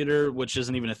Amphitheater, which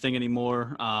isn't even a thing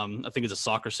anymore. I think it's a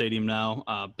soccer stadium now.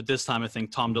 But this time, I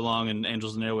think Tom DeLonge and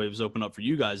Angels and Airwaves open up for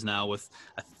you guys now with,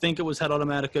 I think it was Head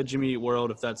Automatica, Jimmy Eat World,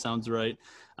 if that sounds right.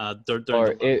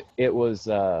 It was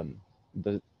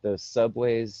the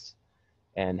Subways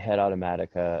and Head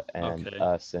Automatica and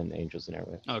us and Angels and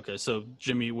Airwaves. Okay, so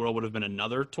Jimmy Eat World would have been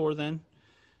another tour then?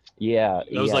 Yeah,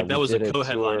 that was a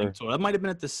co-headlining tour. That might have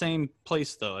been at the same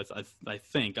place though. I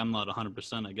think I'm not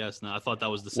 100%. I guess now. I thought that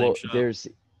was the same show.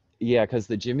 Because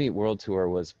the Jimmy Eat World tour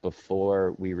was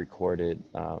before we recorded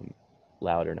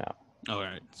Louder Now. All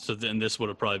right, so then this would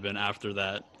have probably been after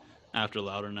that, after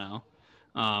Louder Now.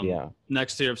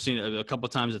 Next year, I've seen it a couple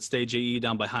of times at Stage AE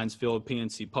down by Heinz Field,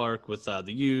 PNC Park with the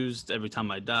Used, Every Time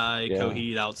I Die,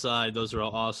 Coheed Outside. Those are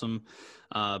all awesome.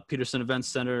 Peterson Event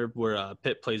Center, where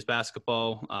Pitt plays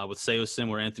basketball, with Seosin,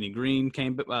 where Anthony Green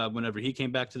came whenever he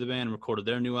came back to the band and recorded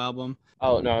their new album.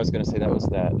 Oh, no, I was going to say that was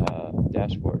that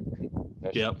dashboard tour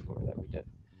that we did.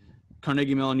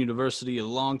 Carnegie Mellon University a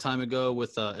long time ago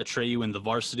with Atreyu and the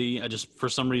Varsity. For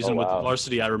some reason with the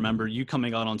Varsity, I remember you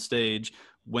coming out on stage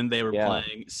when they were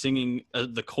playing, singing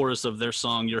the chorus of their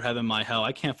song, Your Heaven, My Hell.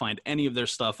 I can't find any of their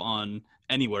stuff on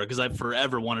anywhere because I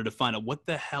forever wanted to find out what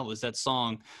the hell is that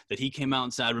song that he came out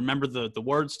and said. I remember the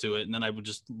words to it, and then I would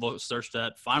just search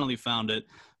that, finally found it.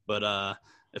 But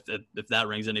if that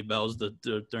rings any bells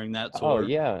during that tour. Oh,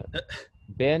 yeah.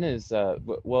 Ben is, that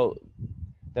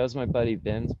was my buddy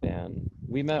Ben's band.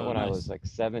 We met when I was like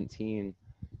 17,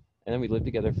 and then we lived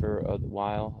together for a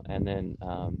while, and then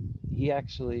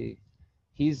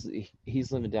he's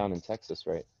living down in Texas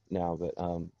right now, but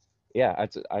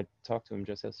I talked to him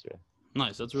just yesterday.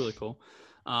 Nice. That's really cool.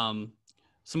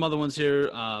 Some other ones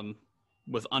here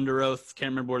with Under Oath.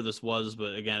 Can't remember where this was,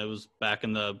 but again, it was back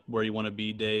in the Where You Want to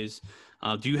Be days.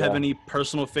 Do you have any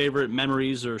personal favorite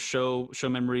memories or show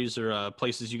memories or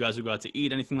places you guys would go out to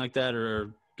eat, anything like that,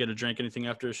 or get a drink, anything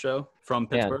after a show from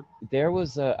Pittsburgh? There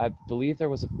was I believe there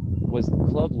was was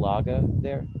Club Laga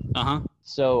there.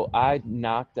 So I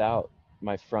knocked out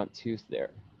my front tooth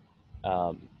there,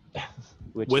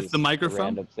 which with is the a microphone.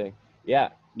 random thing. Yeah.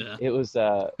 It was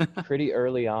pretty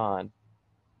early on.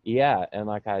 Yeah, and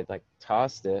like I like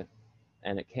tossed it,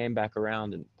 and it came back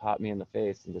around and popped me in the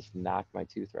face and just knocked my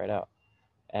tooth right out.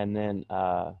 And then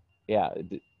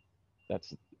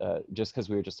that's just because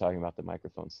we were just talking about the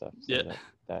microphone stuff. So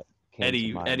that came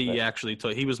to mind. Eddie actually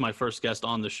he was my first guest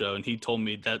on the show, and he told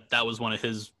me that was one of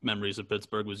his memories of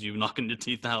Pittsburgh, was you knocking your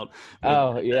teeth out.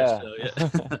 Oh yeah.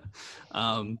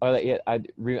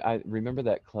 I remember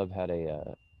that club had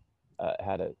a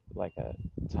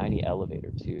tiny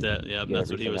elevator too. That's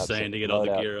what he was saying, to get all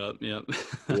the gear up. Yeah.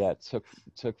 Yeah, it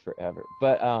took forever.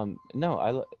 But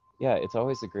no, it's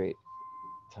always a great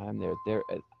time there.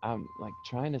 I'm like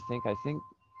trying to think. I think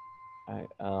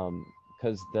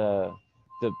because the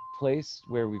place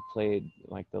where we played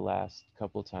like the last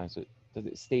couple times,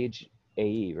 the stage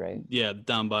AE, right? Yeah,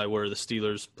 down by where the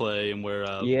Steelers play and where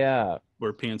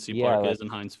PNC Park is in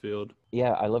Heinz Field.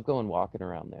 Yeah, I love going walking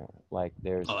around there. Like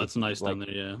there's that's nice down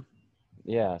there. Yeah.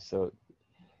 Yeah, so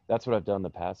that's what I've done the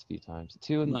past few times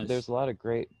too. And there's a lot of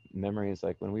great memories,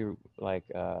 like when we were like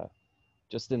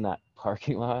just in that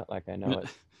parking lot. Like I know it,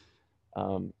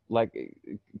 like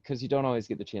because you don't always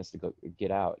get the chance to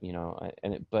get out, you know.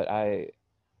 But I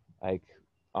like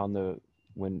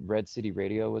when Red City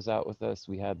Radio was out with us,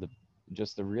 we had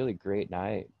just a really great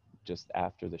night just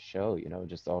after the show, you know,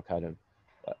 just all kind of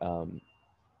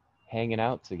hanging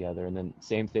out together. And then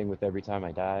same thing with Every Time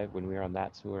I Die when we were on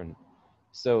that tour. And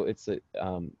so it's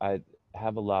I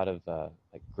have a lot of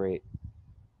like great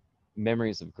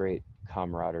memories of great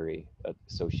camaraderie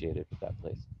associated with that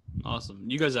place. Awesome.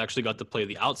 You guys actually got to play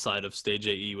the outside of Stage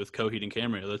AE with Coheed and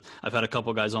Cambria. I've had a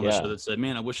couple guys on the show that said,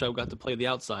 man, I wish I got to play the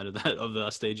outside of the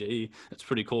Stage AE. It's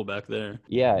pretty cool back there.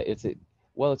 Yeah, it's a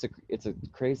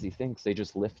crazy thing, because they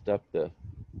just lift up the,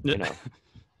 you know,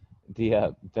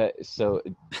 so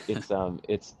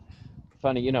it's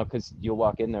funny, you know, because you'll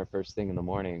walk in there first thing in the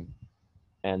morning,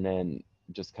 and then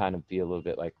just kind of be a little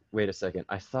bit like, wait a second,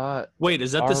 I thought. Wait,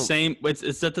 is that the same?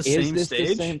 Is that the same stage?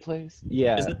 The same place?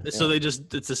 Yeah. So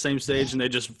it's the same stage, and they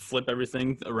just flip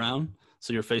everything around,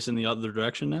 so you're facing the other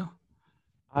direction now?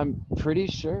 I'm pretty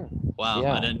sure. Wow.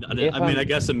 Yeah. I mean, I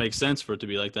guess it makes sense for it to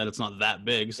be like that. It's not that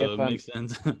big, so it makes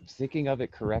sense. Thinking of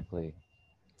it correctly.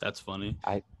 That's funny.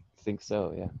 I think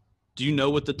so, yeah. Do you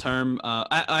know what the term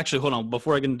actually, hold on,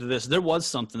 before I get into this, there was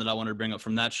something that I wanted to bring up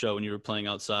from that show when you were playing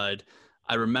outside.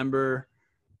 I remember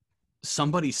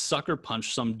somebody sucker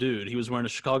punched some dude. He was wearing a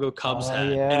Chicago Cubs hat,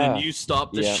 and then you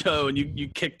stopped the show and you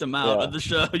kicked him out of the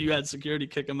show. You had security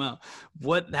kick him out.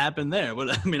 What happened there? I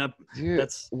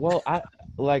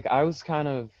was kind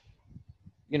of,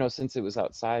 you know, since it was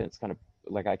outside, it's kind of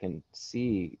like I can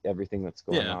see everything that's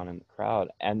going on in the crowd,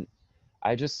 and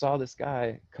I just saw this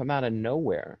guy come out of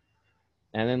nowhere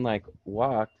and then like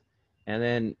walked and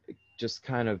then just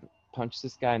kind of punched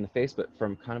this guy in the face, but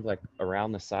from kind of like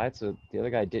around the side, so the other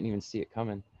guy didn't even see it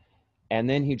coming. And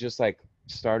then he just like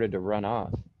started to run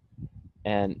off,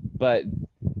 but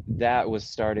that was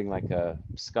starting like a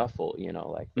scuffle, you know,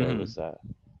 like there was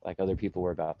like other people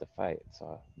were about to fight.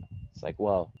 So it's like,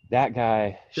 well, that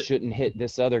guy shouldn't hit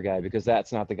this other guy, because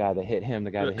that's not the guy that hit him.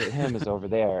 The guy that hit him is over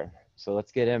there, so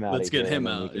let's get him out. Let's get him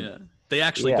out. They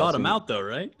actually got him out though,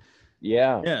 right?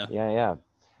 Yeah.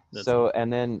 So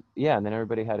and then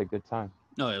everybody had a good time.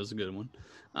 Oh, yeah, it was a good one.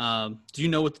 Do you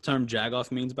know what the term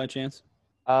jagoff means by chance?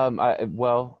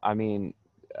 I mean,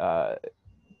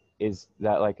 is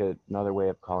that like another way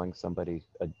of calling somebody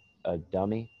a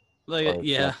dummy? Like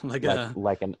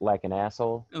an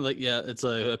asshole? It's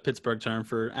a Pittsburgh term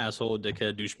for asshole,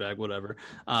 dickhead, douchebag, whatever.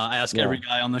 I ask every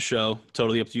guy on the show,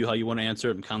 totally up to you how you want to answer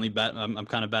it. I'm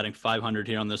kind of batting 500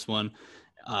 here on this one.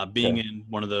 Being in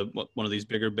one of these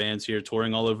bigger bands here,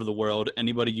 touring all over the world,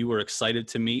 anybody you were excited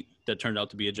to meet that turned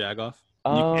out to be a jagoff?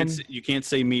 You can't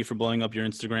say me for blowing up your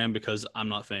Instagram, because I'm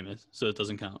not famous, so it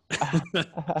doesn't count.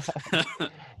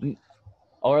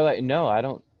 Or like, no, I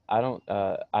don't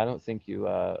think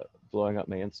you blowing up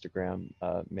my Instagram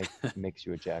makes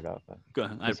you a jagoff. Go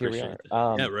ahead. I appreciate it.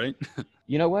 Yeah, right.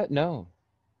 You know what? No,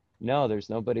 there's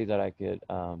nobody that I could.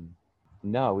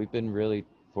 No, we've been really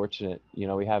fortunate. You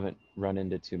know, we haven't run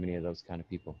into too many of those kind of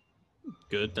people.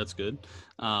 Good. That's good.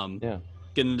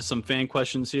 Getting into some fan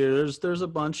questions here. There's a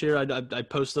bunch here. I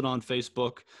posted on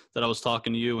Facebook that I was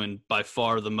talking to you, and by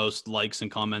far the most likes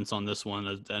and comments on this one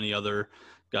as any other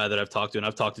guy that I've talked to. And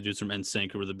I've talked to dudes from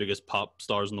NSYNC, who are the biggest pop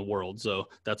stars in the world. So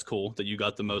that's cool that you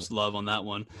got the most love on that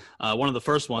one. One of the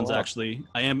first ones, actually,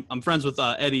 I'm friends with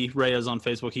Eddie Reyes on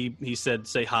Facebook. He said,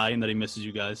 say hi, and that he misses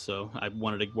you guys. So I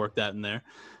wanted to work that in there.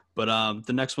 But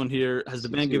the next one here, has the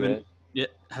band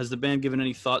given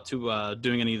any thought to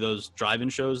doing any of those drive-in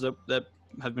shows that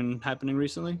have been happening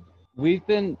recently? We've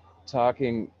been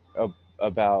talking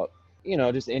about,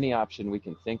 just any option we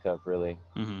can think of, really.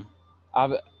 Mm-hmm.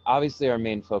 Obviously, our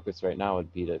main focus right now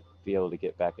would be to be able to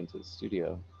get back into the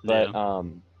studio. But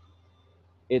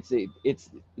it's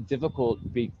difficult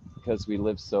because we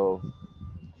live so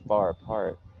far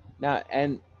apart now,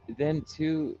 and then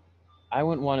too, I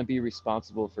wouldn't want to be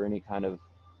responsible for any kind of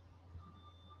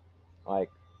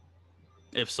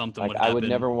if something would happen. I would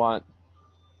never want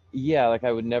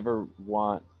I would never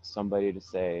want somebody to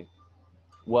say,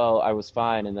 well, I was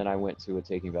fine and then I went to a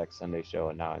Taking Back Sunday show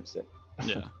and now I'm sick.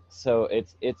 Yeah. So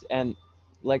it's and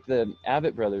like the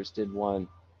Abbott brothers did one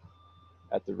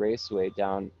at the Raceway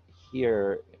down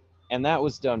here, and that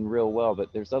was done real well,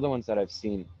 but there's other ones that I've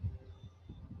seen,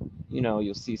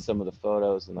 you'll see some of the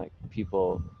photos and like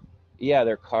people,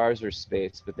 their cars are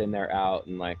spaced, but then they're out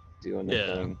and like doing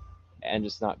their thing and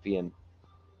just not being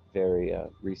very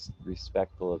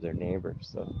respectful of their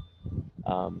neighbors. So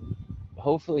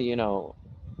hopefully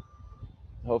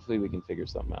we can figure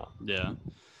something out. Yeah.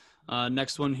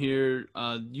 Next one here,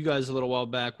 you guys a little while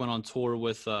back went on tour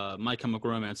with My Chemical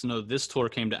Romance. No, this tour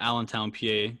came to Allentown, PA,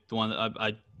 the one that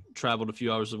I traveled a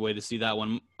few hours away to see that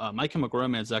one. My Chemical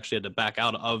Romance actually had to back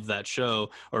out of that show,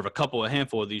 or of a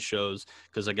handful of these shows,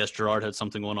 because I guess Gerard had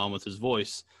something going on with his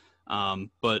voice.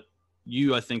 But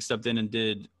you, I think, stepped in and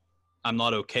did I'm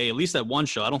Not Okay, at least at one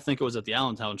show. I don't think it was at the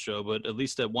Allentown show, but at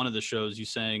least at one of the shows you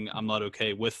sang I'm Not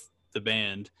Okay with the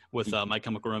band, with My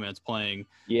Chemical Romance playing.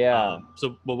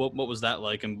 So what was that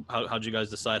like, and how'd you guys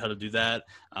decide how to do that,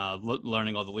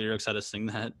 learning all the lyrics, how to sing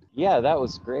that? That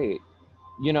was great.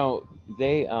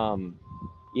 They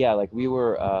we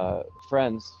were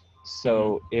friends,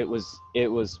 so it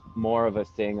was more of a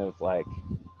thing of like,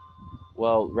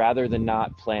 well, rather than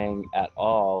not playing at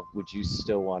all, would you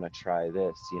still want to try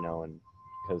this, and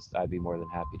because I'd be more than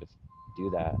happy to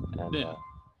do that. And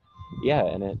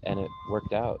and it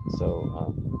worked out.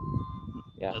 So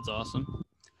that's awesome.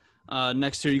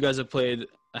 Next year, you guys have played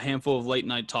a handful of late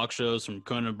night talk shows, from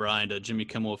Conan O'Brien to Jimmy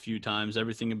Kimmel a few times,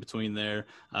 everything in between there.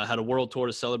 Had a world tour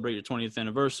to celebrate your 20th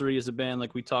anniversary as a band,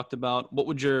 like we talked about. What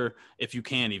would if you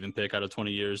can even pick out of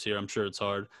 20 years here, I'm sure it's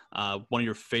hard, one of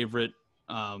your favorite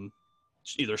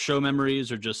either show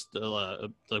memories or just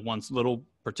like one little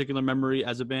particular memory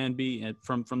as a band be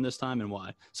from this time, and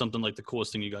why? Something like the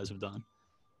coolest thing you guys have done.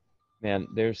 Man,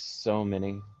 there's so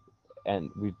many,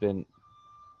 and we've been,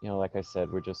 like I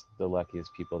said, we're just the luckiest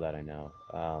people that I know.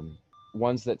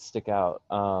 Ones that stick out.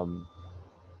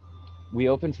 We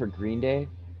opened for Green Day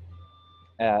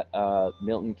at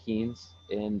Milton Keynes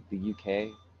in the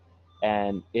UK,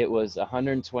 and it was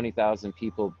 120,000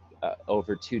 people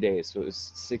over 2 days. So it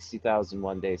was 60,000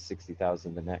 one day,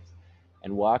 60,000 the next.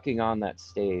 And walking on that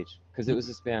stage, because it was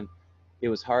this band, it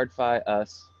was Hard-Fi,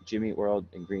 us, Jimmy Eat World,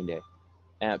 and Green Day.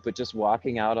 But just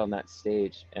walking out on that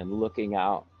stage and looking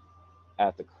out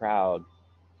at the crowd,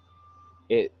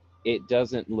 it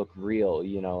doesn't look real,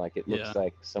 like it looks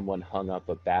like someone hung up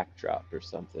a backdrop or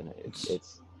something.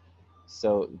 It's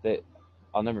so that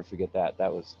I'll never forget that.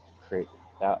 That was great.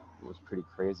 That was pretty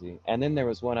crazy. And then there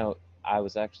was one I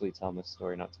was actually telling this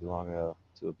story not too long ago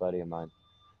to a buddy of mine.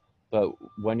 But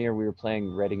one year we were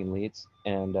playing Reading and Leeds,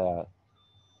 and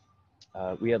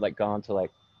we had like gone to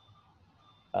like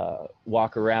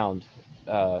walk around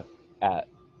at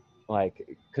like,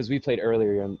 because we played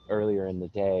earlier in the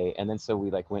day, and then so we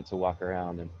like went to walk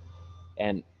around,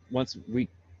 and once we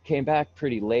came back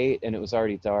pretty late and it was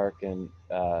already dark, and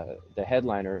the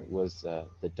headliner was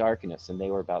The Darkness, and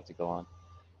they were about to go on.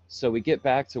 So we get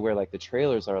back to where like the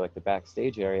trailers are, like the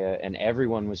backstage area, and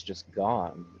everyone was just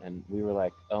gone, and we were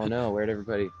like, oh no, where'd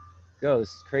everybody go? This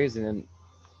is crazy. And then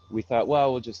we thought,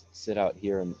 well, we'll just sit out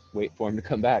here and wait for him to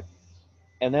come back.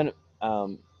 And then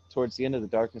towards the end of The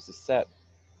Darkness' set,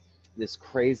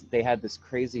 they had this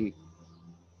crazy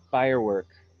firework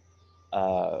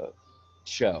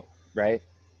show, right?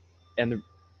 And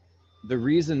the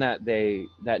reason that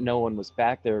no one was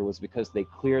back there was because they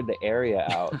cleared the area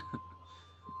out,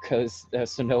 because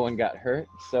so no one got hurt.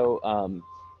 So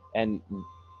and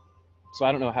so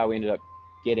I don't know how we ended up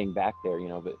getting back there,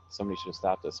 but somebody should have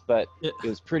stopped us. But it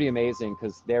was pretty amazing,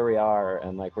 because there we are,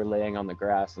 and like we're laying on the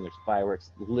grass, and there's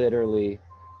fireworks literally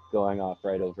going off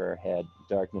right over our head.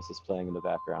 Darkness is playing in the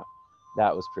background.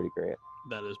 That was pretty great.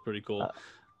 That is pretty cool.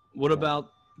 What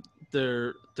about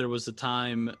there was a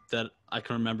time that I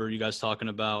can remember you guys talking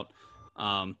about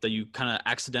that you kind of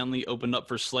accidentally opened up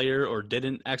for Slayer, or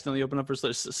didn't accidentally open up for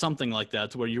Slayer, something like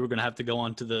that, to where you were going to have to go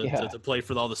on to to play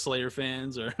for all the Slayer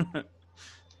fans, or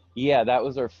yeah, that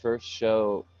was our first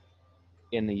show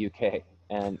in the UK,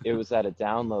 and it was at a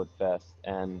download fest,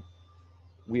 and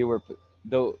we were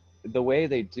the way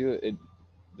they do it,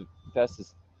 the fest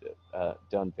is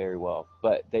done very well,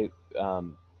 but they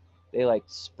like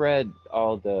spread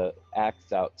all the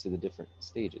acts out to the different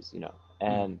stages,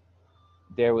 and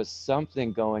there was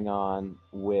something going on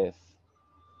with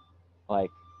like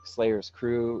Slayer's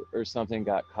crew or something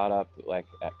got caught up like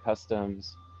at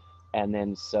customs, and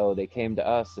then so they came to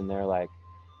us and they're like,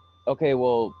 okay,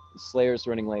 well, Slayer's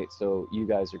running late, so you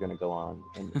guys are going to go on.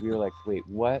 And we were like, wait,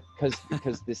 what?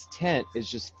 Because this tent is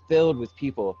just filled with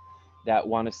people that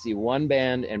want to see one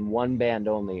band and one band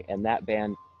only, and that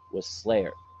band was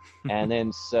Slayer. And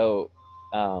then so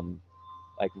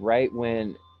like right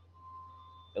when,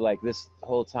 like this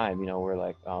whole time, we're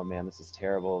like, oh man, this is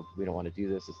terrible, we don't want to do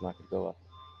this, it's not going to go well.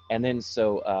 And then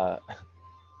so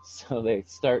so they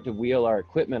start to wheel our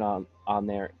equipment on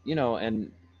there,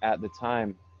 and at the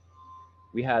time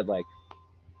we had like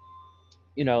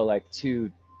like 2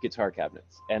 guitar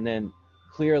cabinets, and then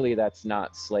clearly that's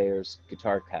not Slayer's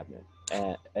guitar cabinet,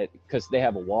 and because they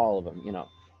have a wall of them,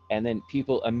 and then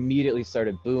people immediately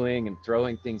started booing and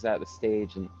throwing things at the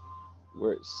stage, and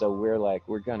we're like,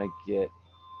 we're gonna get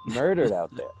murdered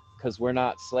out there because we're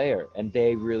not Slayer, and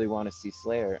they really want to see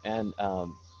Slayer.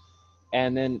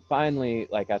 And then finally,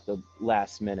 like at the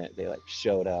last minute, they like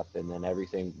showed up, and then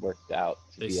everything worked out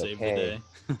to They be saved okay.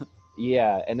 the day.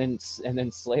 Yeah, and then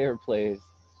Slayer plays,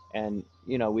 and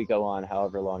we go on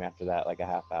however long after that, like a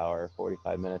half hour,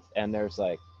 45 minutes, and there's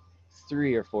like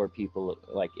 3 or 4 people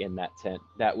like in that tent.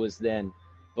 That was then,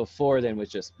 before then was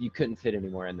just, you couldn't fit any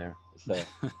more in there. So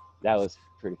that was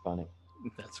pretty funny.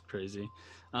 That's crazy.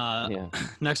 Yeah.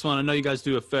 Next one, I know you guys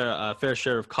do a fair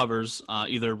share of covers,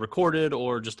 either recorded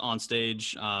or just on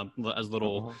stage, as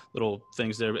little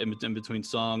things there in between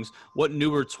songs. What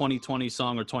newer 2020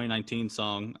 song or 2019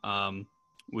 song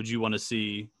would you want to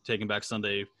see Taking Back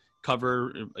Sunday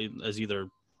cover as either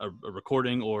a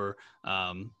recording or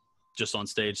just on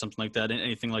stage, something like that?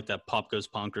 Anything like that, Pop Goes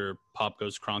Punk or Pop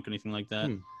Goes Crunk, anything like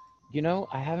that?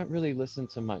 I haven't really listened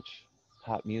to much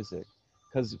pop music,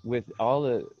 because with all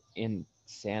the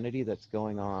insanity that's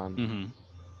going on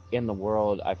in the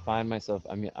world, I find myself,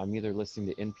 I'm either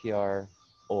listening to NPR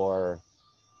or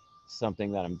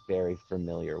something that I'm very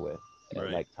familiar with,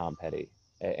 Right. like Tom Petty,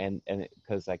 and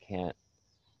because I can't,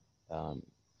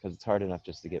 because it's hard enough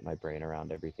just to get my brain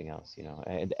around everything else,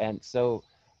 and so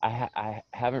I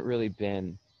haven't really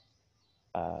been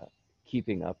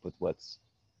keeping up with what's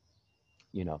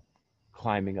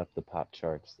climbing up the pop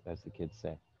charts, as the kids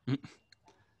say.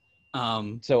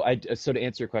 So to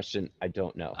answer your question, I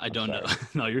don't know. I don't know.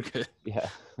 No, you're good. Yeah.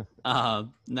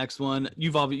 Next one,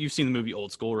 you've seen the movie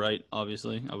Old School, right?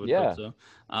 Obviously, I would Yeah. hope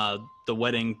so. The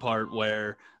wedding part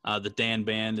where the Dan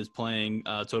band is playing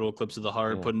Total Eclipse of the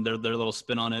Heart, putting their little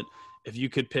spin on it. If you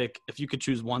could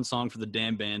choose one song for the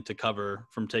Dan band to cover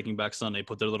from Taking Back Sunday,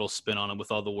 put their little spin on it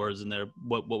with all the words in there,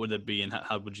 what would it be, and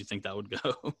how would you think that would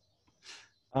go?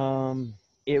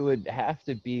 It would have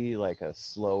to be like a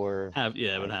slower.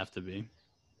 It would have to be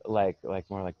like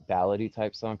more like ballady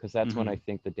type song, because that's when I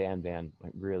think the Dan band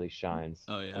like really shines.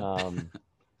 Oh yeah.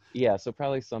 Yeah, so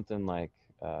probably something like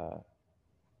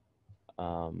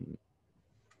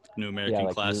New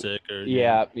American Classic or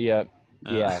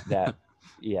that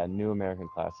New American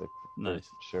Classic. Nice.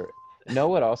 Sure. Know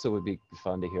what also would be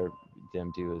fun to hear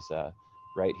them do is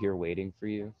Right Here Waiting for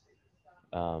You,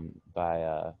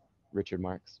 by Richard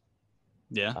Marx.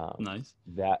 Yeah, nice.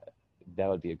 That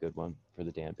would be a good one for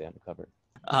the Dan band to cover.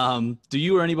 Do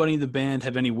you or anybody in the band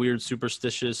have any weird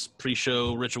superstitious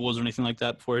pre-show rituals or anything like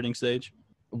that before hitting stage?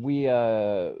 We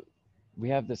have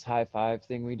this high five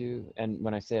thing we do, and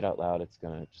when I say it out loud, it's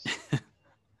gonna just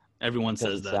everyone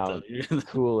says that sound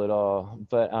cool at all.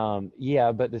 But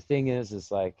but the thing is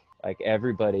like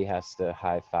everybody has to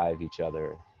high five each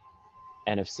other,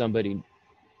 and if somebody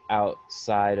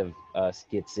outside of us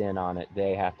gets in on it,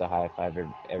 they have to high five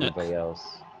everybody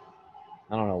else.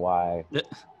 I don't know why,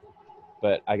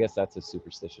 but I guess that's a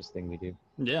superstitious thing we do.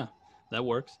 Yeah, that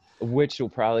works. Which will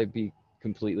probably be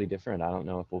completely different. I don't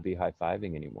know if we'll be high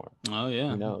fiving anymore. Oh yeah,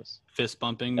 who knows? Fist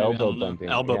bumping, elbow bumping,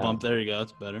 elbow bump. There you go.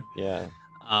 That's better. Yeah.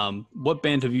 What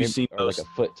band have you seen most? Like a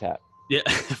foot tap. Yeah,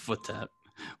 foot tap.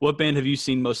 What band have you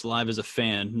seen most live as a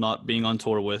fan, not being on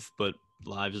tour with, but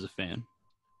live as a fan?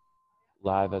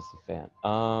 Live as a fan.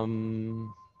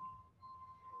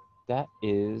 That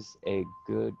is a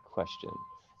good question.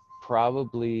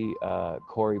 Probably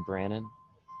Corey Brannon.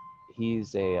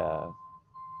 He's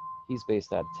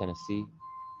based out of Tennessee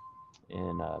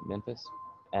in Memphis,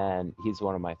 and he's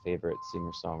one of my favorite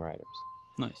singer-songwriters.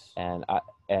 Nice. And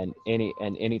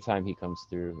anytime he comes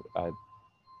through,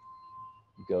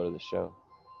 go to the show.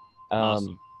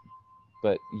 Awesome.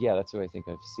 But yeah, that's what I think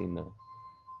I've seen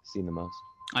the most.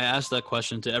 I asked that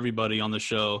question to everybody on the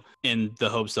show in the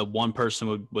hopes that one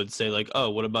person would say like, oh,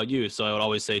 what about you? So I would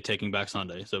always say Taking Back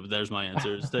Sunday. So there's my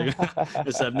answer.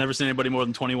 I've never seen anybody more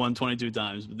than 21, 22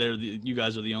 times, but you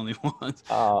guys are the only ones.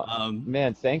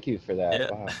 Man, thank you for that.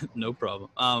 Yeah, wow. No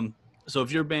problem. So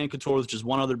if your band could tour with just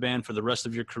one other band for the rest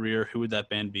of your career, who would that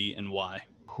band be and why?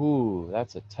 Ooh,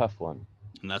 that's a tough one.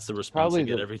 And that's the response you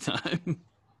get every time.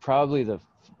 Probably the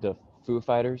Foo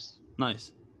Fighters.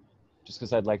 Nice. Just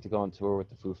because I'd like to go on tour with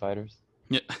the Foo Fighters.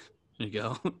 Yeah, there you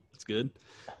go. That's good.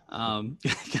 Kind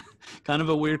of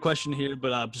a weird question here,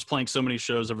 but just playing so many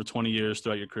shows over 20 years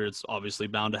throughout your career, it's obviously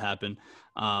bound to happen.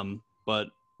 But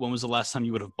when was the last time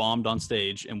you would have bombed on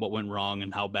stage, and what went wrong,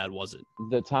 and how bad was it?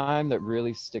 The time that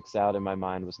really sticks out in my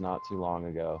mind was not too long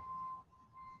ago.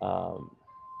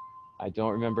 I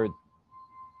don't remember.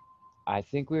 I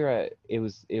think it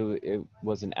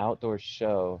was an outdoor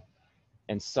show,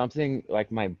 and something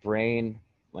like my brain,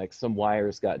 like some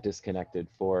wires got disconnected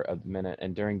for a minute,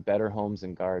 and during Better Homes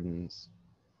and Gardens,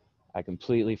 I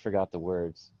completely forgot the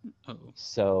words. Uh-oh.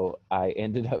 So I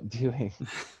ended up doing,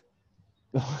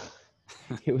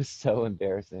 it was so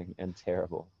embarrassing and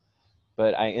terrible,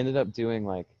 but I ended up doing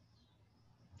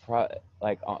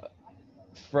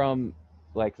from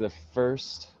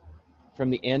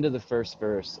the end of the first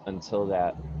verse until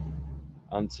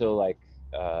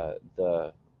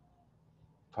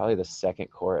probably the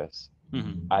second chorus,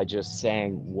 I just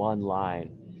sang one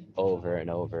line over and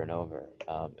over and over.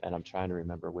 And I'm trying to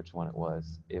remember which one it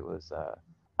was. It was,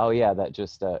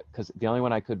 because the only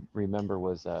one I could remember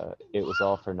was, it was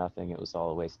all for nothing. It was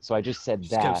all a waste. So I just said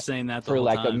Just kept saying that for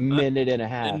like time. a minute and a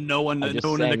half. And no one in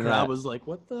the crowd was like,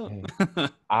 what the?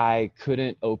 I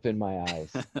couldn't open my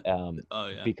eyes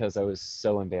because I was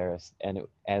so embarrassed.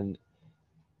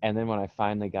 And then when I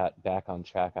finally got back on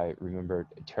track, I remember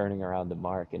turning around to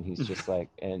Mark, and he's just like,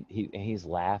 and he's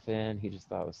laughing. He just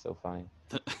thought it was so funny.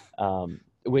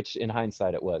 Which in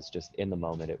hindsight it was. Just in the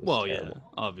moment it was terrible. Yeah,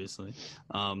 obviously.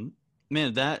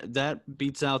 Man, that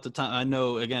beats out the time. I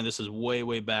know, again, this is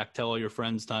way back. Tell all your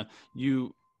friends time.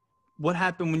 What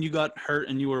happened when you got hurt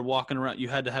and you were walking around? You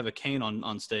had to have a cane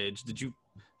on stage. Did you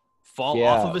fall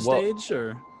off of a stage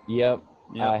or? Yep.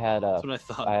 Yeah, I had that's what I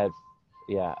thought. I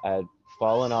had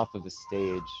fallen off of a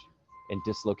stage and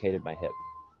dislocated my hip.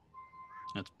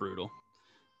 That's brutal.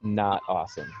 Not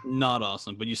awesome. Not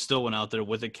awesome, but you still went out there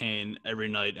with a cane every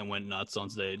night and went nuts on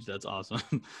stage. That's awesome.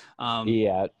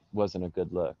 Yeah, it wasn't a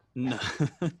good look. No,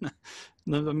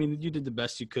 I mean, you did the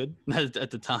best you could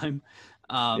at the time.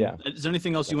 Yeah. Is there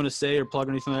anything else you want to say or plug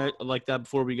or anything like that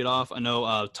before we get off? I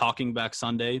know Talking Back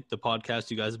Sunday, the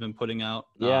podcast you guys have been putting out.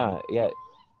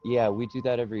 Yeah, we do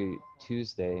that every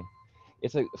Tuesday.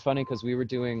 It's funny because we were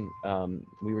doing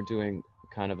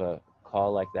kind of a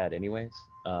call like that anyways.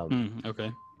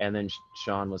 Okay. And then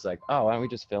Sean was like, oh, why don't we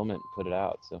just film it and put it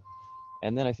out? So,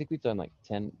 and then I think we've done like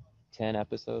 10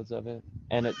 episodes of it.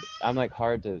 And I'm like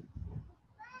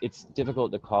it's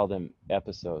difficult to call them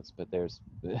episodes, but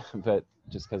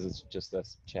just because it's just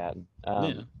us chatting.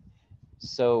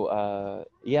 So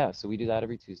we do that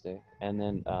every Tuesday. And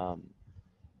then,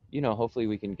 hopefully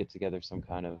we can get together some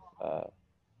kind of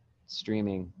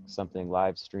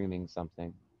live streaming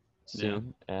something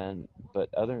soon. Yeah. But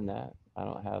other than that, I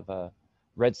don't have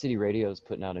Red City Radio's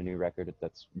putting out a new record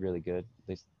that's really good.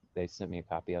 They sent me a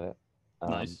copy of it.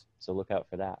 Nice. So look out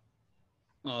for that.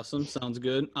 Awesome. Sounds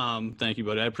good. Thank you,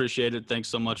 buddy. I appreciate it. Thanks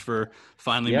so much for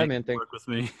finally work with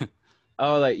me.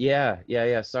 Oh,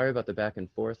 yeah. Sorry about the back and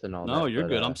forth and all that. No, you're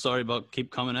good. I'm sorry about keep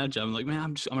coming at you. I'm like, man,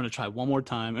 I'm going to try one more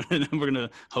time, and then we're going to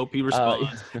hope he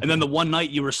responds. And then the one night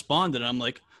you responded, and I'm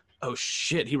like, oh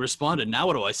shit, he responded. Now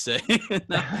what do I say?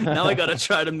 now I got to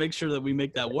try to make sure that we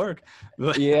make that work.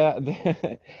 But yeah.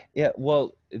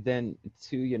 Well, then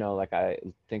too, I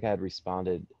think I had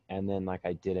responded, and then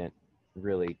I didn't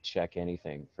really check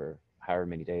anything for however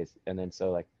many days, and then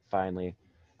so finally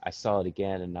I saw it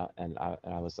again, and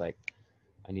I was like,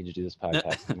 I need to do this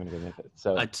podcast. I'm gonna go make it.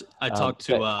 So I talked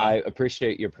to. I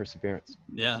appreciate your perseverance.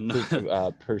 Yeah.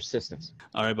 No. Persistence.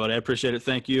 All right, buddy. I appreciate it.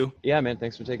 Thank you. Yeah, man.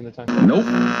 Thanks for taking the time. Nope.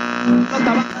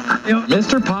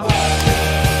 Mr. Pop.